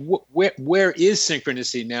where is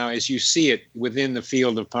synchronicity now as you see it within the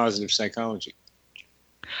field of positive psychology?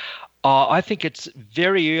 I think it's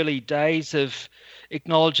very early days of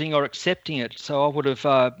acknowledging or accepting it. So I would have,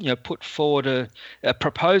 put forward a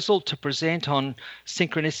proposal to present on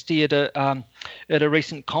synchronicity at a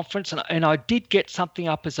recent conference, and I did get something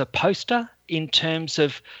up as a poster in terms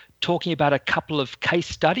of talking about a couple of case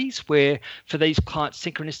studies where for these clients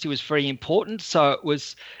synchronicity was very important, so it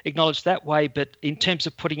was acknowledged that way. But in terms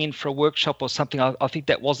of putting in for a workshop or something, I think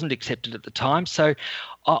that wasn't accepted at the time. So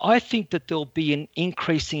I think that there'll be an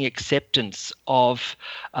increasing acceptance of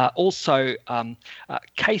also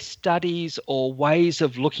case studies or ways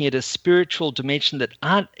of looking at a spiritual dimension that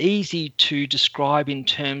aren't easy to describe in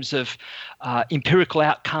terms of empirical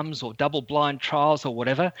outcomes or double-blind trials or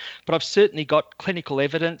whatever. But I've certainly got clinical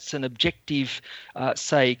evidence and objective,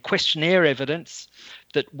 questionnaire evidence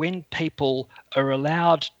that when people are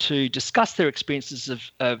allowed to discuss their experiences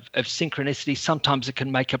of synchronicity, sometimes it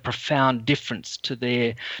can make a profound difference to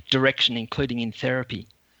their direction, including in therapy.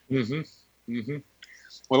 Mm-hmm. Mm-hmm.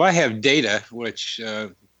 Well, I have data, which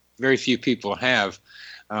very few people have,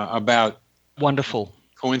 about wonderful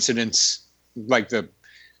coincidence, like the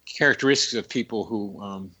characteristics of people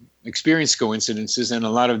who experience coincidences, and a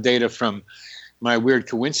lot of data from my Weird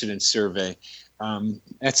Coincidence survey.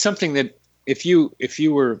 That's something that if you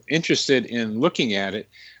were interested in looking at it,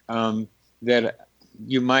 that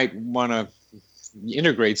you might want to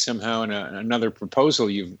integrate somehow in another proposal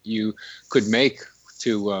you could make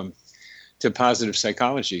to positive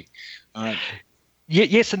psychology.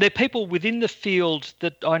 Yes, and there are people within the field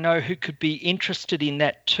that I know who could be interested in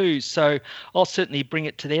that too. So I'll certainly bring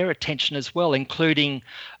it to their attention as well, including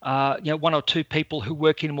one or two people who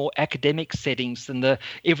work in more academic settings than the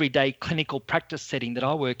everyday clinical practice setting that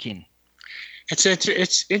I work in.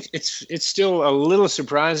 It's still a little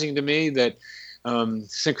surprising to me that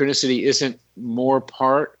synchronicity isn't more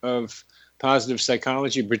part of positive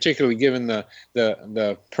psychology, particularly given the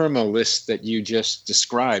PERMA list that you just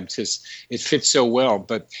described. It fits so well,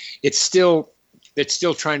 but it's still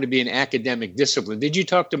trying to be an academic discipline. Did you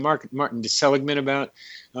talk to Martin Seligman about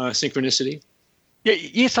synchronicity?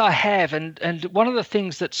 Yes, I have. And one of the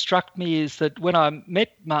things that struck me is that when I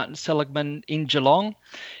met Martin Seligman in Geelong,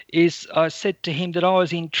 is I said to him that I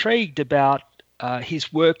was intrigued about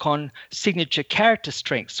his work on signature character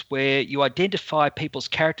strengths, where you identify people's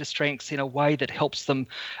character strengths in a way that helps them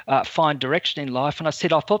find direction in life. And I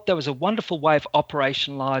said I thought that was a wonderful way of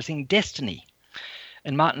operationalizing destiny.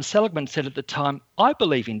 And Martin Seligman said at the time, I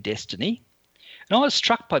believe in destiny. And I was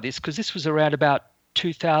struck by this because this was around about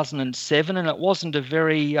 2007, and it wasn't a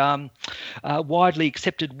very widely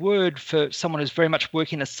accepted word for someone who's very much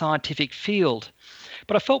working in a scientific field.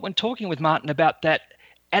 But I felt when talking with Martin about that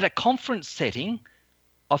at a conference setting,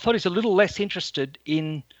 I thought he's a little less interested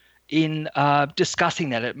in discussing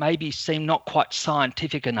that. It maybe seemed not quite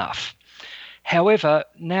scientific enough. However,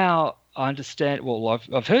 now I understand, well,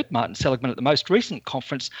 I've heard Martin Seligman at the most recent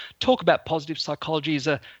conference talk about positive psychology as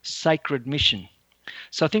a sacred mission.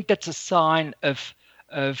 So I think that's a sign of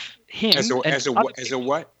him as a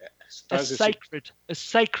what? A sacred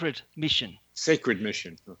mission. Sacred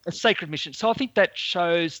mission. A sacred mission. So I think that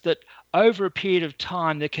shows that over a period of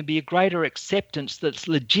time, there can be a greater acceptance that's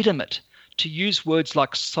legitimate to use words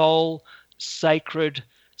like soul, sacred,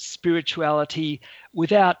 spirituality,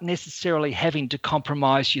 without necessarily having to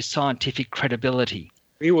compromise your scientific credibility.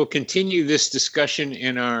 We will continue this discussion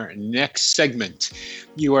in our next segment.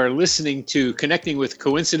 You are listening to Connecting with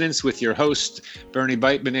Coincidence with your host, Bernie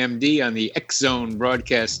Beitman, MD, on the X Zone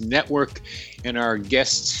Broadcast Network. And our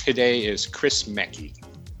guest today is Chris Mackey.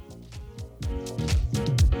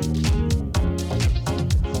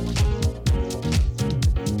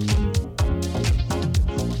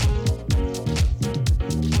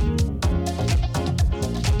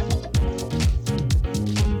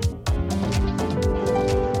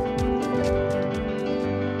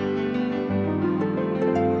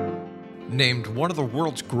 Named one of the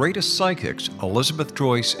world's greatest psychics, Elizabeth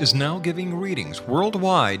Joyce is now giving readings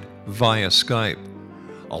worldwide via Skype.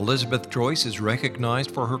 Elizabeth Joyce is recognized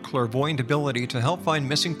for her clairvoyant ability to help find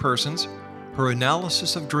missing persons, her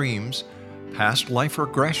analysis of dreams, past life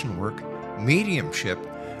regression work, mediumship,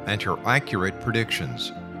 and her accurate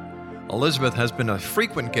predictions. Elizabeth has been a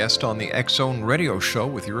frequent guest on the X Zone radio show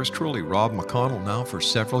with yours truly, Rob McConnell, now for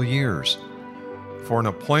several years. For an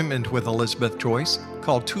appointment with Elizabeth Joyce,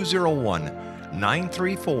 call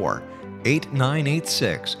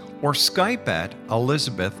 201-934-8986 or Skype at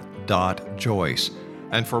elizabeth.joyce.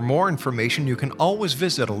 And for more information, you can always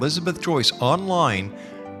visit Elizabeth Joyce online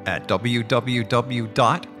at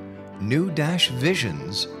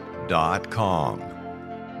www.new-visions.com.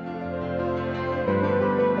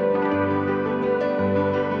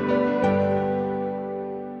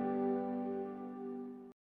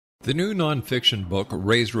 The new nonfiction book,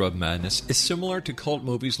 Razor of Madness, is similar to cult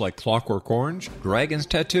movies like Clockwork Orange, Dragon's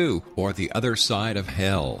Tattoo, or The Other Side of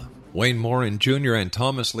Hell. Wayne Morin Jr. and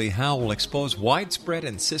Thomas Lee Howell expose widespread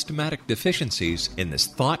and systematic deficiencies in this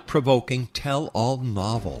thought-provoking tell-all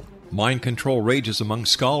novel. Mind control rages among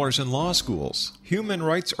scholars in law schools. Human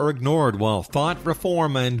rights are ignored while thought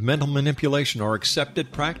reform and mental manipulation are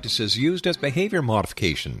accepted practices used as behavior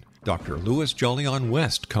modification. Dr. Louis Jolyon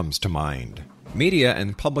West comes to mind. Media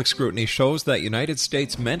and public scrutiny shows that United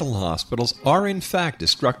States mental hospitals are in fact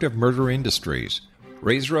destructive murder industries.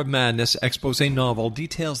 Razor of Madness expose novel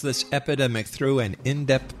details this epidemic through an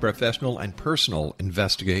in-depth professional and personal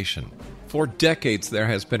investigation. For decades, there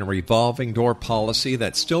has been a revolving door policy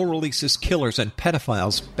that still releases killers and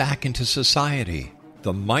pedophiles back into society.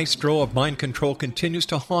 The maestro of mind control continues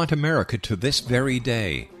to haunt America to this very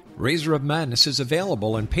day. Razor of Madness is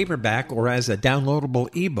available in paperback or as a downloadable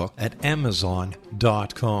ebook at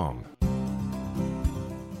Amazon.com.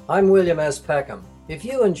 I'm William S. Peckham. If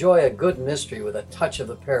you enjoy a good mystery with a touch of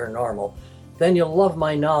the paranormal, then you'll love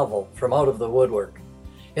my novel, From Out of the Woodwork.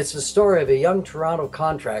 It's the story of a young Toronto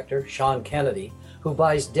contractor, Sean Kennedy, who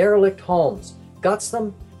buys derelict homes, guts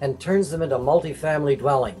them, and turns them into multifamily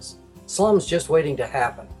dwellings. Slums just waiting to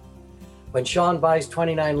happen. When Sean buys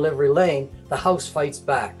 29 Livery Lane, the house fights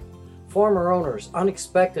back. Former owners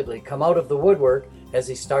unexpectedly come out of the woodwork as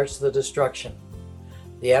he starts the destruction.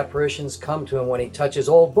 The apparitions come to him when he touches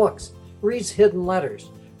old books, reads hidden letters,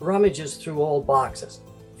 rummages through old boxes,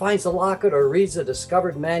 finds a locket, or reads a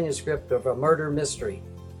discovered manuscript of a murder mystery.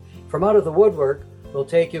 From Out of the Woodwork will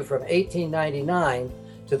take you from 1899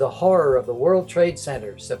 to the horror of the World Trade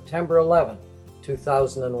Center, September 11,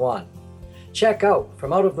 2001. Check out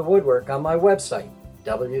From Out of the Woodwork on my website,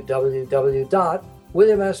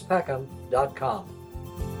 www.williamspeckham.com.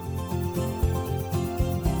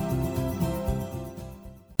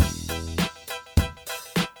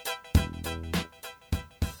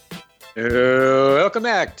 Welcome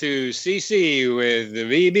back to CC with the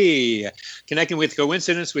VB, connecting with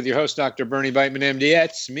coincidence with your host, Dr. Bernie Beitman, MD.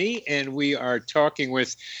 That's me, and we are talking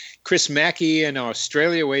with Chris Mackey in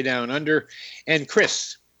Australia, way down under. And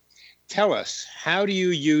Chris, tell us, how do you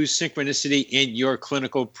use synchronicity in your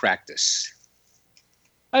clinical practice?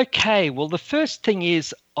 Okay, well, the first thing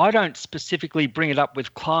is I don't specifically bring it up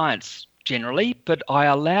with clients generally, but I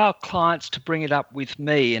allow clients to bring it up with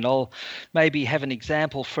me, and I'll maybe have an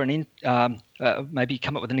example for maybe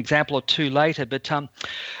come up with an example or two later. But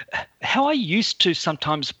how I used to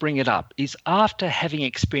sometimes bring it up is after having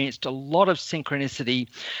experienced a lot of synchronicity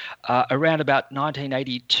around about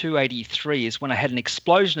 1982-83 is when I had an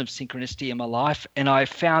explosion of synchronicity in my life, and I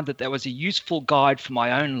found that was a useful guide for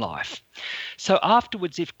my own life. So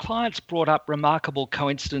afterwards, if clients brought up remarkable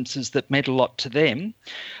coincidences that meant a lot to them,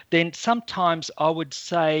 then sometimes I would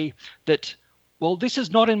say that, well, this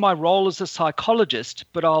is not in my role as a psychologist,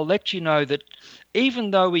 but I'll let you know that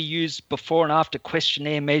even though we use before and after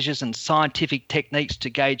questionnaire measures and scientific techniques to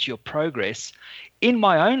gauge your progress, in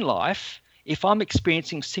my own life, if I'm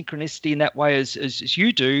experiencing synchronicity in that way as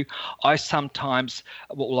you do, I sometimes,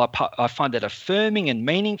 I find that affirming and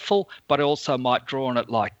meaningful, but I also might draw on it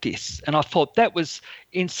like this. And I thought that was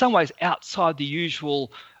in some ways outside the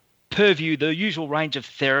usual purview, the usual range of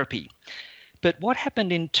therapy. But what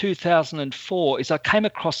happened in 2004 is I came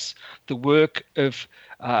across the work of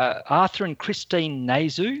Arthur and Christine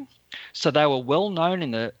Nazu. So they were well known in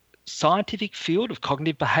the scientific field of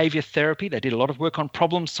cognitive behavior therapy. They did a lot of work on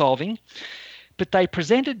problem solving, but they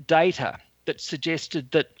presented data that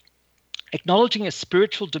suggested that acknowledging a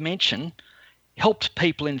spiritual dimension helped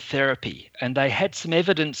people in therapy. And they had some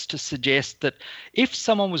evidence to suggest that if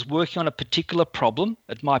someone was working on a particular problem,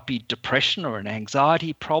 it might be depression or an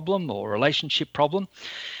anxiety problem or a relationship problem,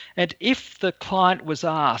 and if the client was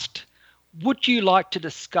asked, would you like to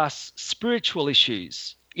discuss spiritual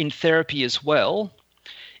issues in therapy as well?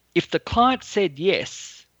 If the client said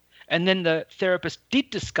yes, and then the therapist did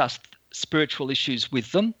discuss spiritual issues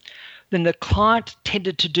with them, then the client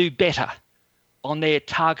tended to do better on their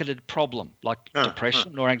targeted problem, like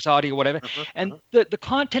depression or anxiety or whatever. And the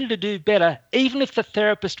client tended to do better even if the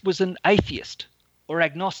therapist was an atheist or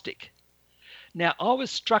agnostic. Now, I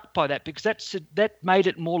was struck by that because that made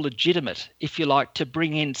it more legitimate, if you like, to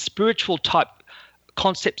bring in spiritual type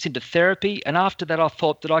concepts into therapy. And after that, I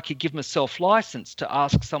thought that I could give myself license to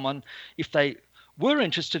ask someone if they were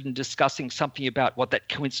interested in discussing something about what that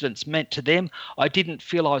coincidence meant to them, I didn't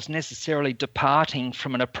feel I was necessarily departing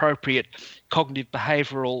from an appropriate cognitive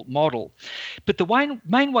behavioural model. But the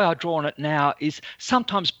main way I draw on it now is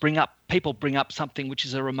sometimes people bring up something which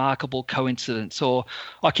is a remarkable coincidence, or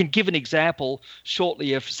I can give an example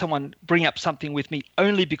shortly of someone bring up something with me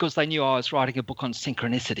only because they knew I was writing a book on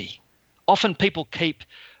synchronicity. Often people keep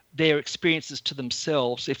their experiences to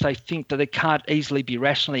themselves if they think that they can't easily be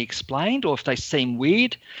rationally explained or if they seem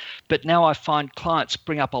weird. But now I find clients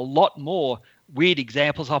bring up a lot more weird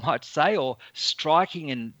examples, I might say, or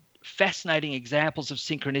striking and fascinating examples of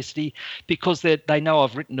synchronicity because they know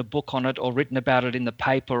I've written a book on it or written about it in the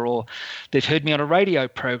paper, or they've heard me on a radio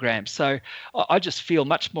program. So I just feel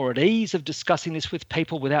much more at ease of discussing this with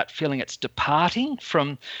people without feeling it's departing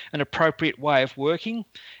from an appropriate way of working.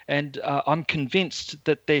 And I'm convinced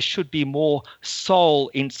that there should be more soul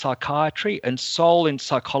in psychiatry and soul in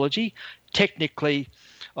psychology. Technically,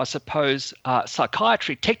 I suppose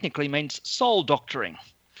psychiatry technically means soul doctoring.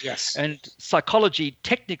 Yes. And psychology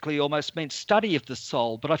technically almost means study of the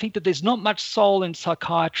soul. But I think that there's not much soul in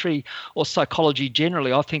psychiatry or psychology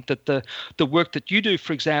generally. I think that the work that you do,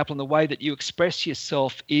 for example, and the way that you express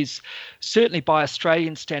yourself is certainly by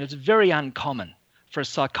Australian standards very uncommon for a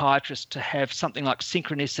psychiatrist to have something like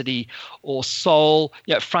synchronicity or soul,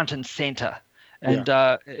 front and center. And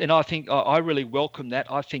and I think I really welcome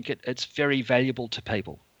that. I think it's very valuable to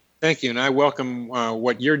people. Thank you, and I welcome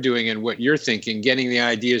what you're doing and what you're thinking, getting the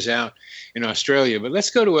ideas out in Australia. But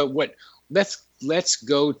let's go to let's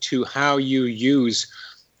go to how you use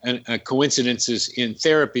coincidences in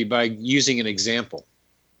therapy by using an example.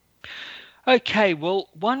 Okay, well,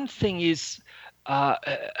 one thing is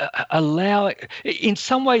in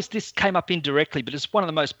some ways this came up indirectly, but it's one of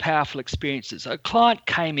the most powerful experiences. A client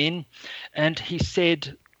came in and he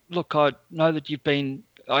said, look, I know that you've been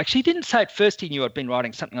actually, he didn't say at first he knew I'd been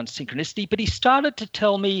writing something on synchronicity, but he started to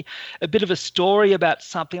tell me a bit of a story about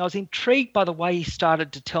something. I was intrigued by the way he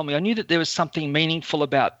started to tell me. I knew that there was something meaningful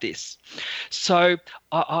about this. So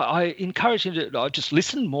I encouraged him to just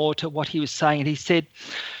listen more to what he was saying. And he said,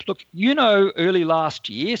 look, early last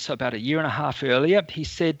year, so about a year and a half earlier, he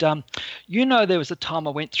said, there was a time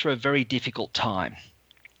I went through a very difficult time.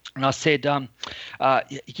 And I said,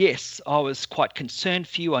 yes, I was quite concerned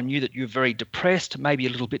for you. I knew that you were very depressed, maybe a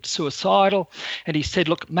little bit suicidal. And he said,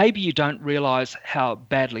 look, maybe you don't realise how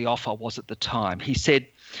badly off I was at the time. He said,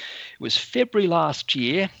 it was February last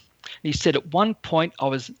year. He said at one point I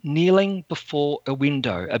was kneeling before a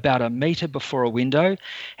window, about a metre before a window.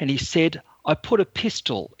 And he said, I put a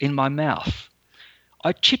pistol in my mouth.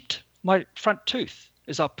 I chipped my front tooth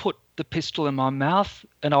as I put the pistol in my mouth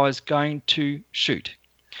and I was going to shoot.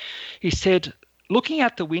 He said, looking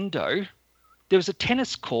out the window, there was a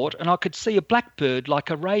tennis court and I could see a blackbird like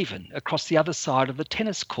a raven across the other side of the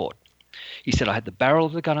tennis court. He said, I had the barrel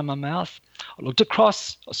of the gun in my mouth. I looked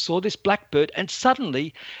across, I saw this blackbird, and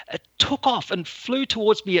suddenly it took off and flew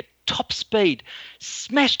towards me at top speed,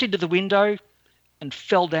 smashed into the window and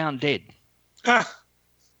fell down dead.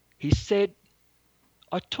 He said,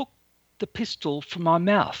 I took the pistol from my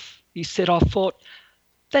mouth. He said, I thought,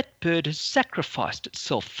 that bird has sacrificed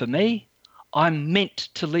itself for me. I'm meant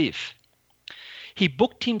to live. He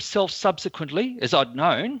booked himself subsequently, as I'd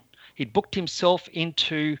known, he'd booked himself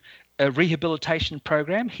into a rehabilitation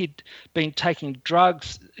program. He'd been taking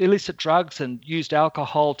drugs, illicit drugs, and used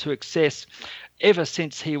alcohol to excess ever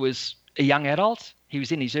since he was a young adult. He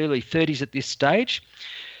was in his early 30s at this stage.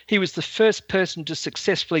 He was the first person to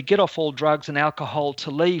successfully get off all drugs and alcohol, to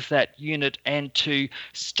leave that unit and to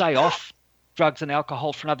stay off drugs and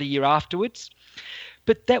alcohol for another year afterwards.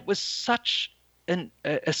 But that was such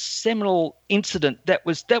a seminal incident. That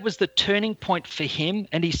was the turning point for him.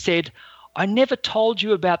 And he said, I never told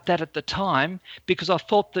you about that at the time because I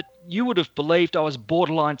thought that you would have believed I was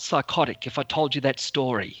borderline psychotic if I told you that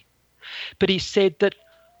story. But he said that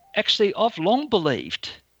actually I've long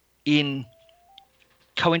believed in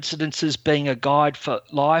coincidences being a guide for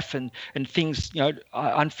life and things,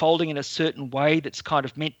 unfolding in a certain way that's kind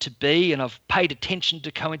of meant to be. And I've paid attention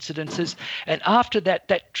to coincidences. And after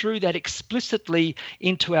that drew that explicitly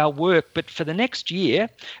into our work. But for the next year,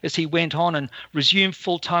 as he went on and resumed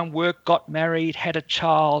full-time work, got married, had a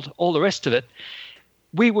child, all the rest of it,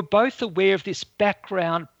 we were both aware of this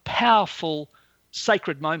background, powerful,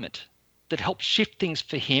 sacred moment that helped shift things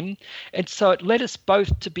for him. And so it led us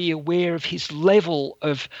both to be aware of his level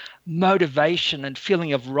of motivation and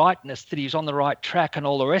feeling of rightness, that he was on the right track and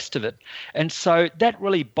all the rest of it. And so that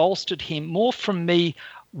really bolstered him more from me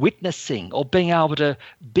witnessing or being able to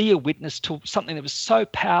be a witness to something that was so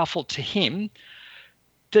powerful to him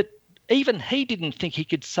that even he didn't think he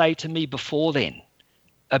could say to me before then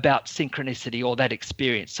about synchronicity or that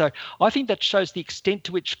experience. So I think that shows the extent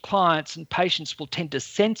to which clients and patients will tend to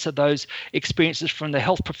censor those experiences from the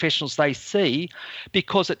health professionals they see,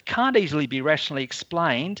 because it can't easily be rationally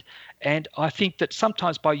explained. And I think that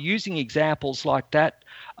sometimes by using examples like that,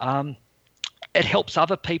 it helps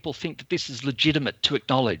other people think that this is legitimate to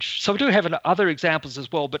acknowledge. So we do have other examples as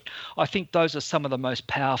well, but I think those are some of the most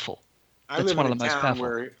powerful. I live in a town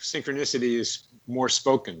where synchronicity is more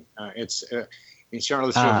spoken. It's in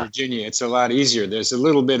Charlottesville, Virginia. It's a lot easier. There's a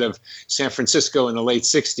little bit of San Francisco in the late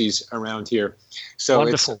 '60s around here, so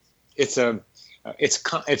wonderful.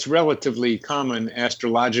 It's relatively common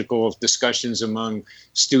astrological discussions among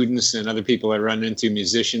students and other people I run into,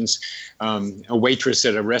 musicians. A waitress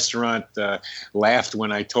at a restaurant laughed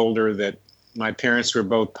when I told her that my parents were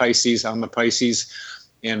both Pisces. I'm a Pisces,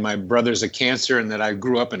 and my brother's a Cancer, and that I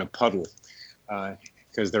grew up in a puddle.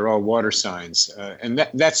 Because they're all water signs. And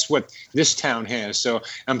that's what this town has. So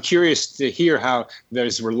I'm curious to hear how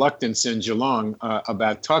there's reluctance in Geelong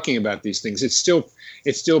about talking about these things. It's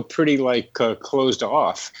still pretty closed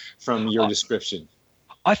off from your description.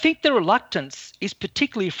 I think the reluctance is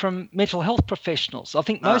particularly from mental health professionals. I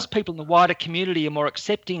think most people in the wider community are more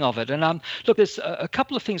accepting of it. And look, there's a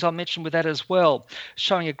couple of things I'll mention with that as well,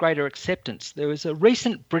 showing a greater acceptance. There was a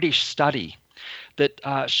recent British study that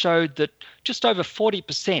showed that just over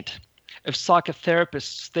 40% of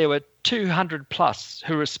psychotherapists, there were 200 plus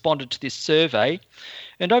who responded to this survey,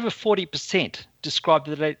 and over 40% described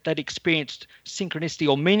that they'd experienced synchronicity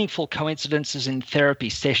or meaningful coincidences in therapy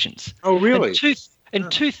sessions. Oh, really?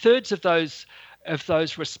 And two-thirds of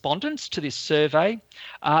those respondents to this survey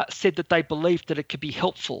said that they believed that it could be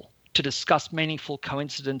helpful to discuss meaningful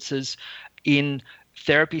coincidences in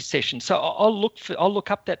therapy sessions. So I'll look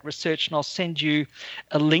up that research and I'll send you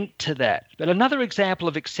a link to that. But another example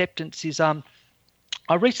of acceptance is I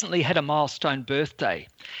recently had a milestone birthday,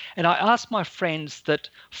 and I asked my friends that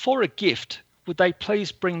for a gift, would they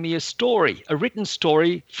please bring me a story, a written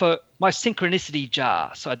story for my synchronicity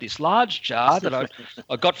jar. So I had this large jar that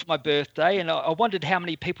I got for my birthday, and I wondered how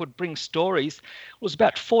many people would bring stories. It was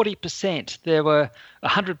about 40%. There were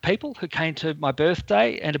 100 people who came to my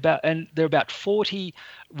birthday, and there were about 40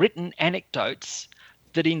 written anecdotes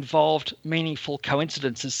that involved meaningful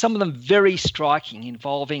coincidences, some of them very striking,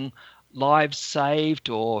 involving lives saved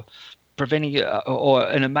or preventing or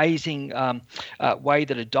an amazing way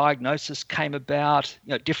that a diagnosis came about,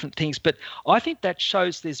 different things. But I think that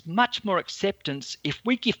shows there's much more acceptance if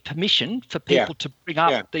we give permission for people to bring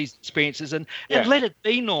up these experiences and let it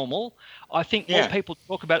be normal. I think more people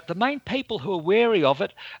talk about it. The main people who are wary of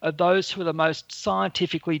it are those who are the most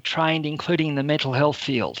scientifically trained, including in the mental health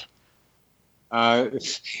field.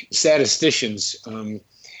 Statisticians,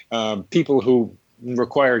 people who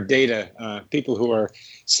require data, people who are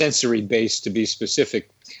sensory-based, to be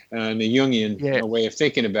specific, and the Jungian way of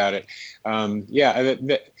thinking about it.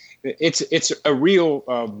 It's a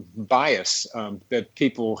real bias that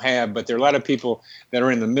people have, but there are a lot of people that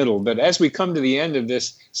are in the middle. But as we come to the end of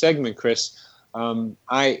this segment, Chris,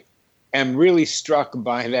 I am really struck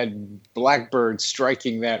by that blackbird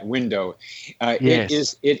striking that window. It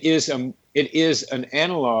is an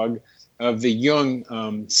analog of the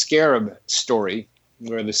Jung scarab story,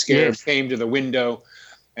 where the scarab came to the window,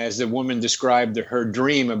 as the woman described her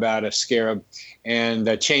dream about a scarab,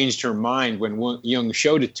 and changed her mind when Jung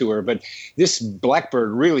showed it to her. But this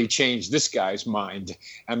blackbird really changed this guy's mind.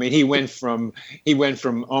 I mean, he went from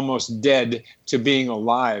almost dead to being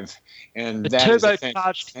alive, and that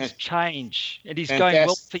turbocharged his change, and he's going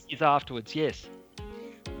well for years afterwards. Yes.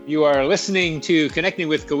 You are listening to Connecting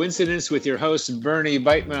with Coincidence with your host, Bernie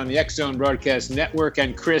Beitman on the X-Zone Broadcast Network,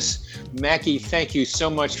 and Chris Mackey. Thank you so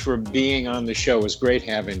much for being on the show. It was great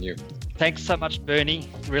having you. Thanks so much, Bernie.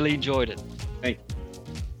 Really enjoyed it. Thank you.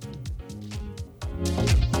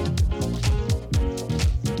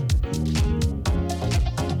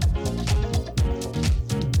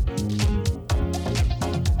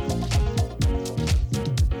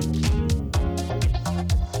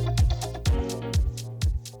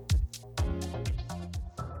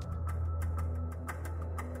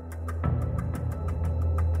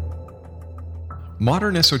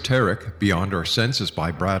 Modern Esoteric, Beyond Our Senses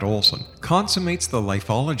by Brad Olson, consummates the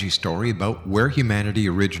lifology story about where humanity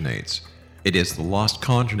originates. It is the lost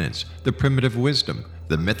continents, the primitive wisdom,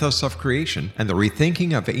 the mythos of creation, and the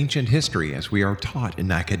rethinking of ancient history as we are taught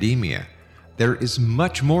in academia. There is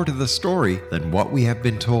much more to the story than what we have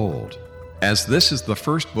been told. As this is the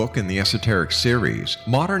first book in the Esoteric series,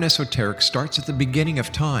 Modern Esoteric starts at the beginning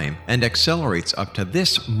of time and accelerates up to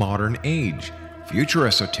this modern age. Future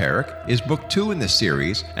Esoteric is book 2 in the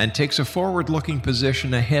series and takes a forward-looking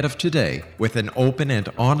position ahead of today with an open and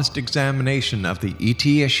honest examination of the ET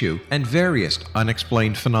issue and various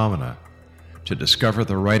unexplained phenomena. To discover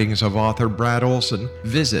the writings of author Brad Olson,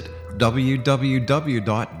 visit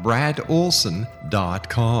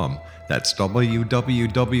www.bradolson.com. That's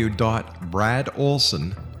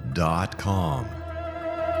www.bradolson.com.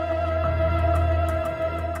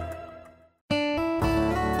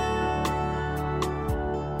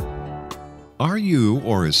 Are you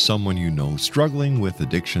or is someone you know struggling with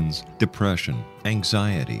addictions, depression,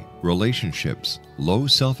 anxiety, relationships, low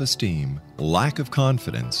self-esteem, lack of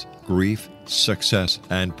confidence, grief, success,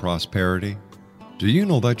 and prosperity? Do you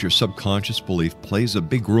know that your subconscious belief plays a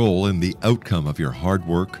big role in the outcome of your hard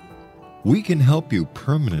work? We can help you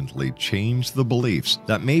permanently change the beliefs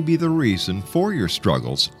that may be the reason for your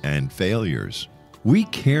struggles and failures. We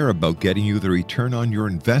care about getting you the return on your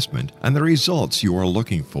investment and the results you are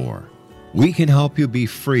looking for. We can help you be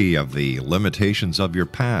free of the limitations of your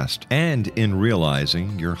past and in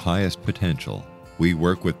realizing your highest potential. We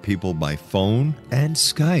work with people by phone and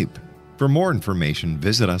Skype. For more information,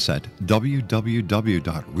 visit us at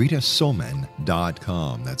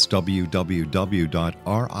www.ritasoman.com. That's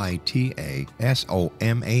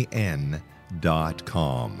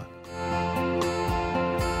www.ritasoman.com.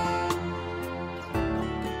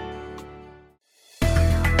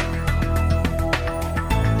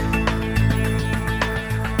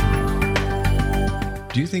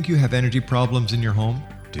 Do you think you have energy problems in your home?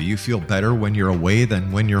 Do you feel better when you're away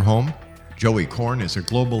than when you're home? Joey Korn is a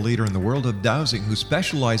global leader in the world of dowsing who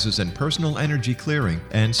specializes in personal energy clearing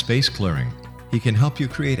and space clearing. He can help you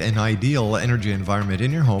create an ideal energy environment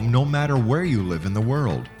in your home no matter where you live in the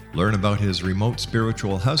world. Learn about his remote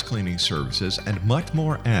spiritual house cleaning services and much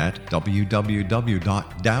more at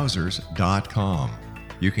www.dowsers.com.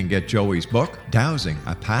 You can get Joey's book, Dowsing,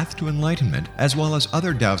 A Path to Enlightenment, as well as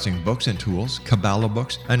other dowsing books and tools, Kabbalah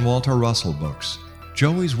books, and Walter Russell books.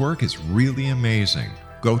 Joey's work is really amazing.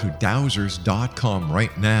 Go to dowsers.com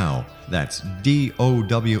right now. That's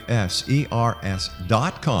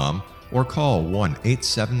DOWSERS.com or call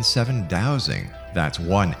 1-877-DOWSING. That's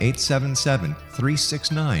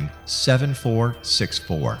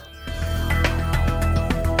 1-877-369-7464.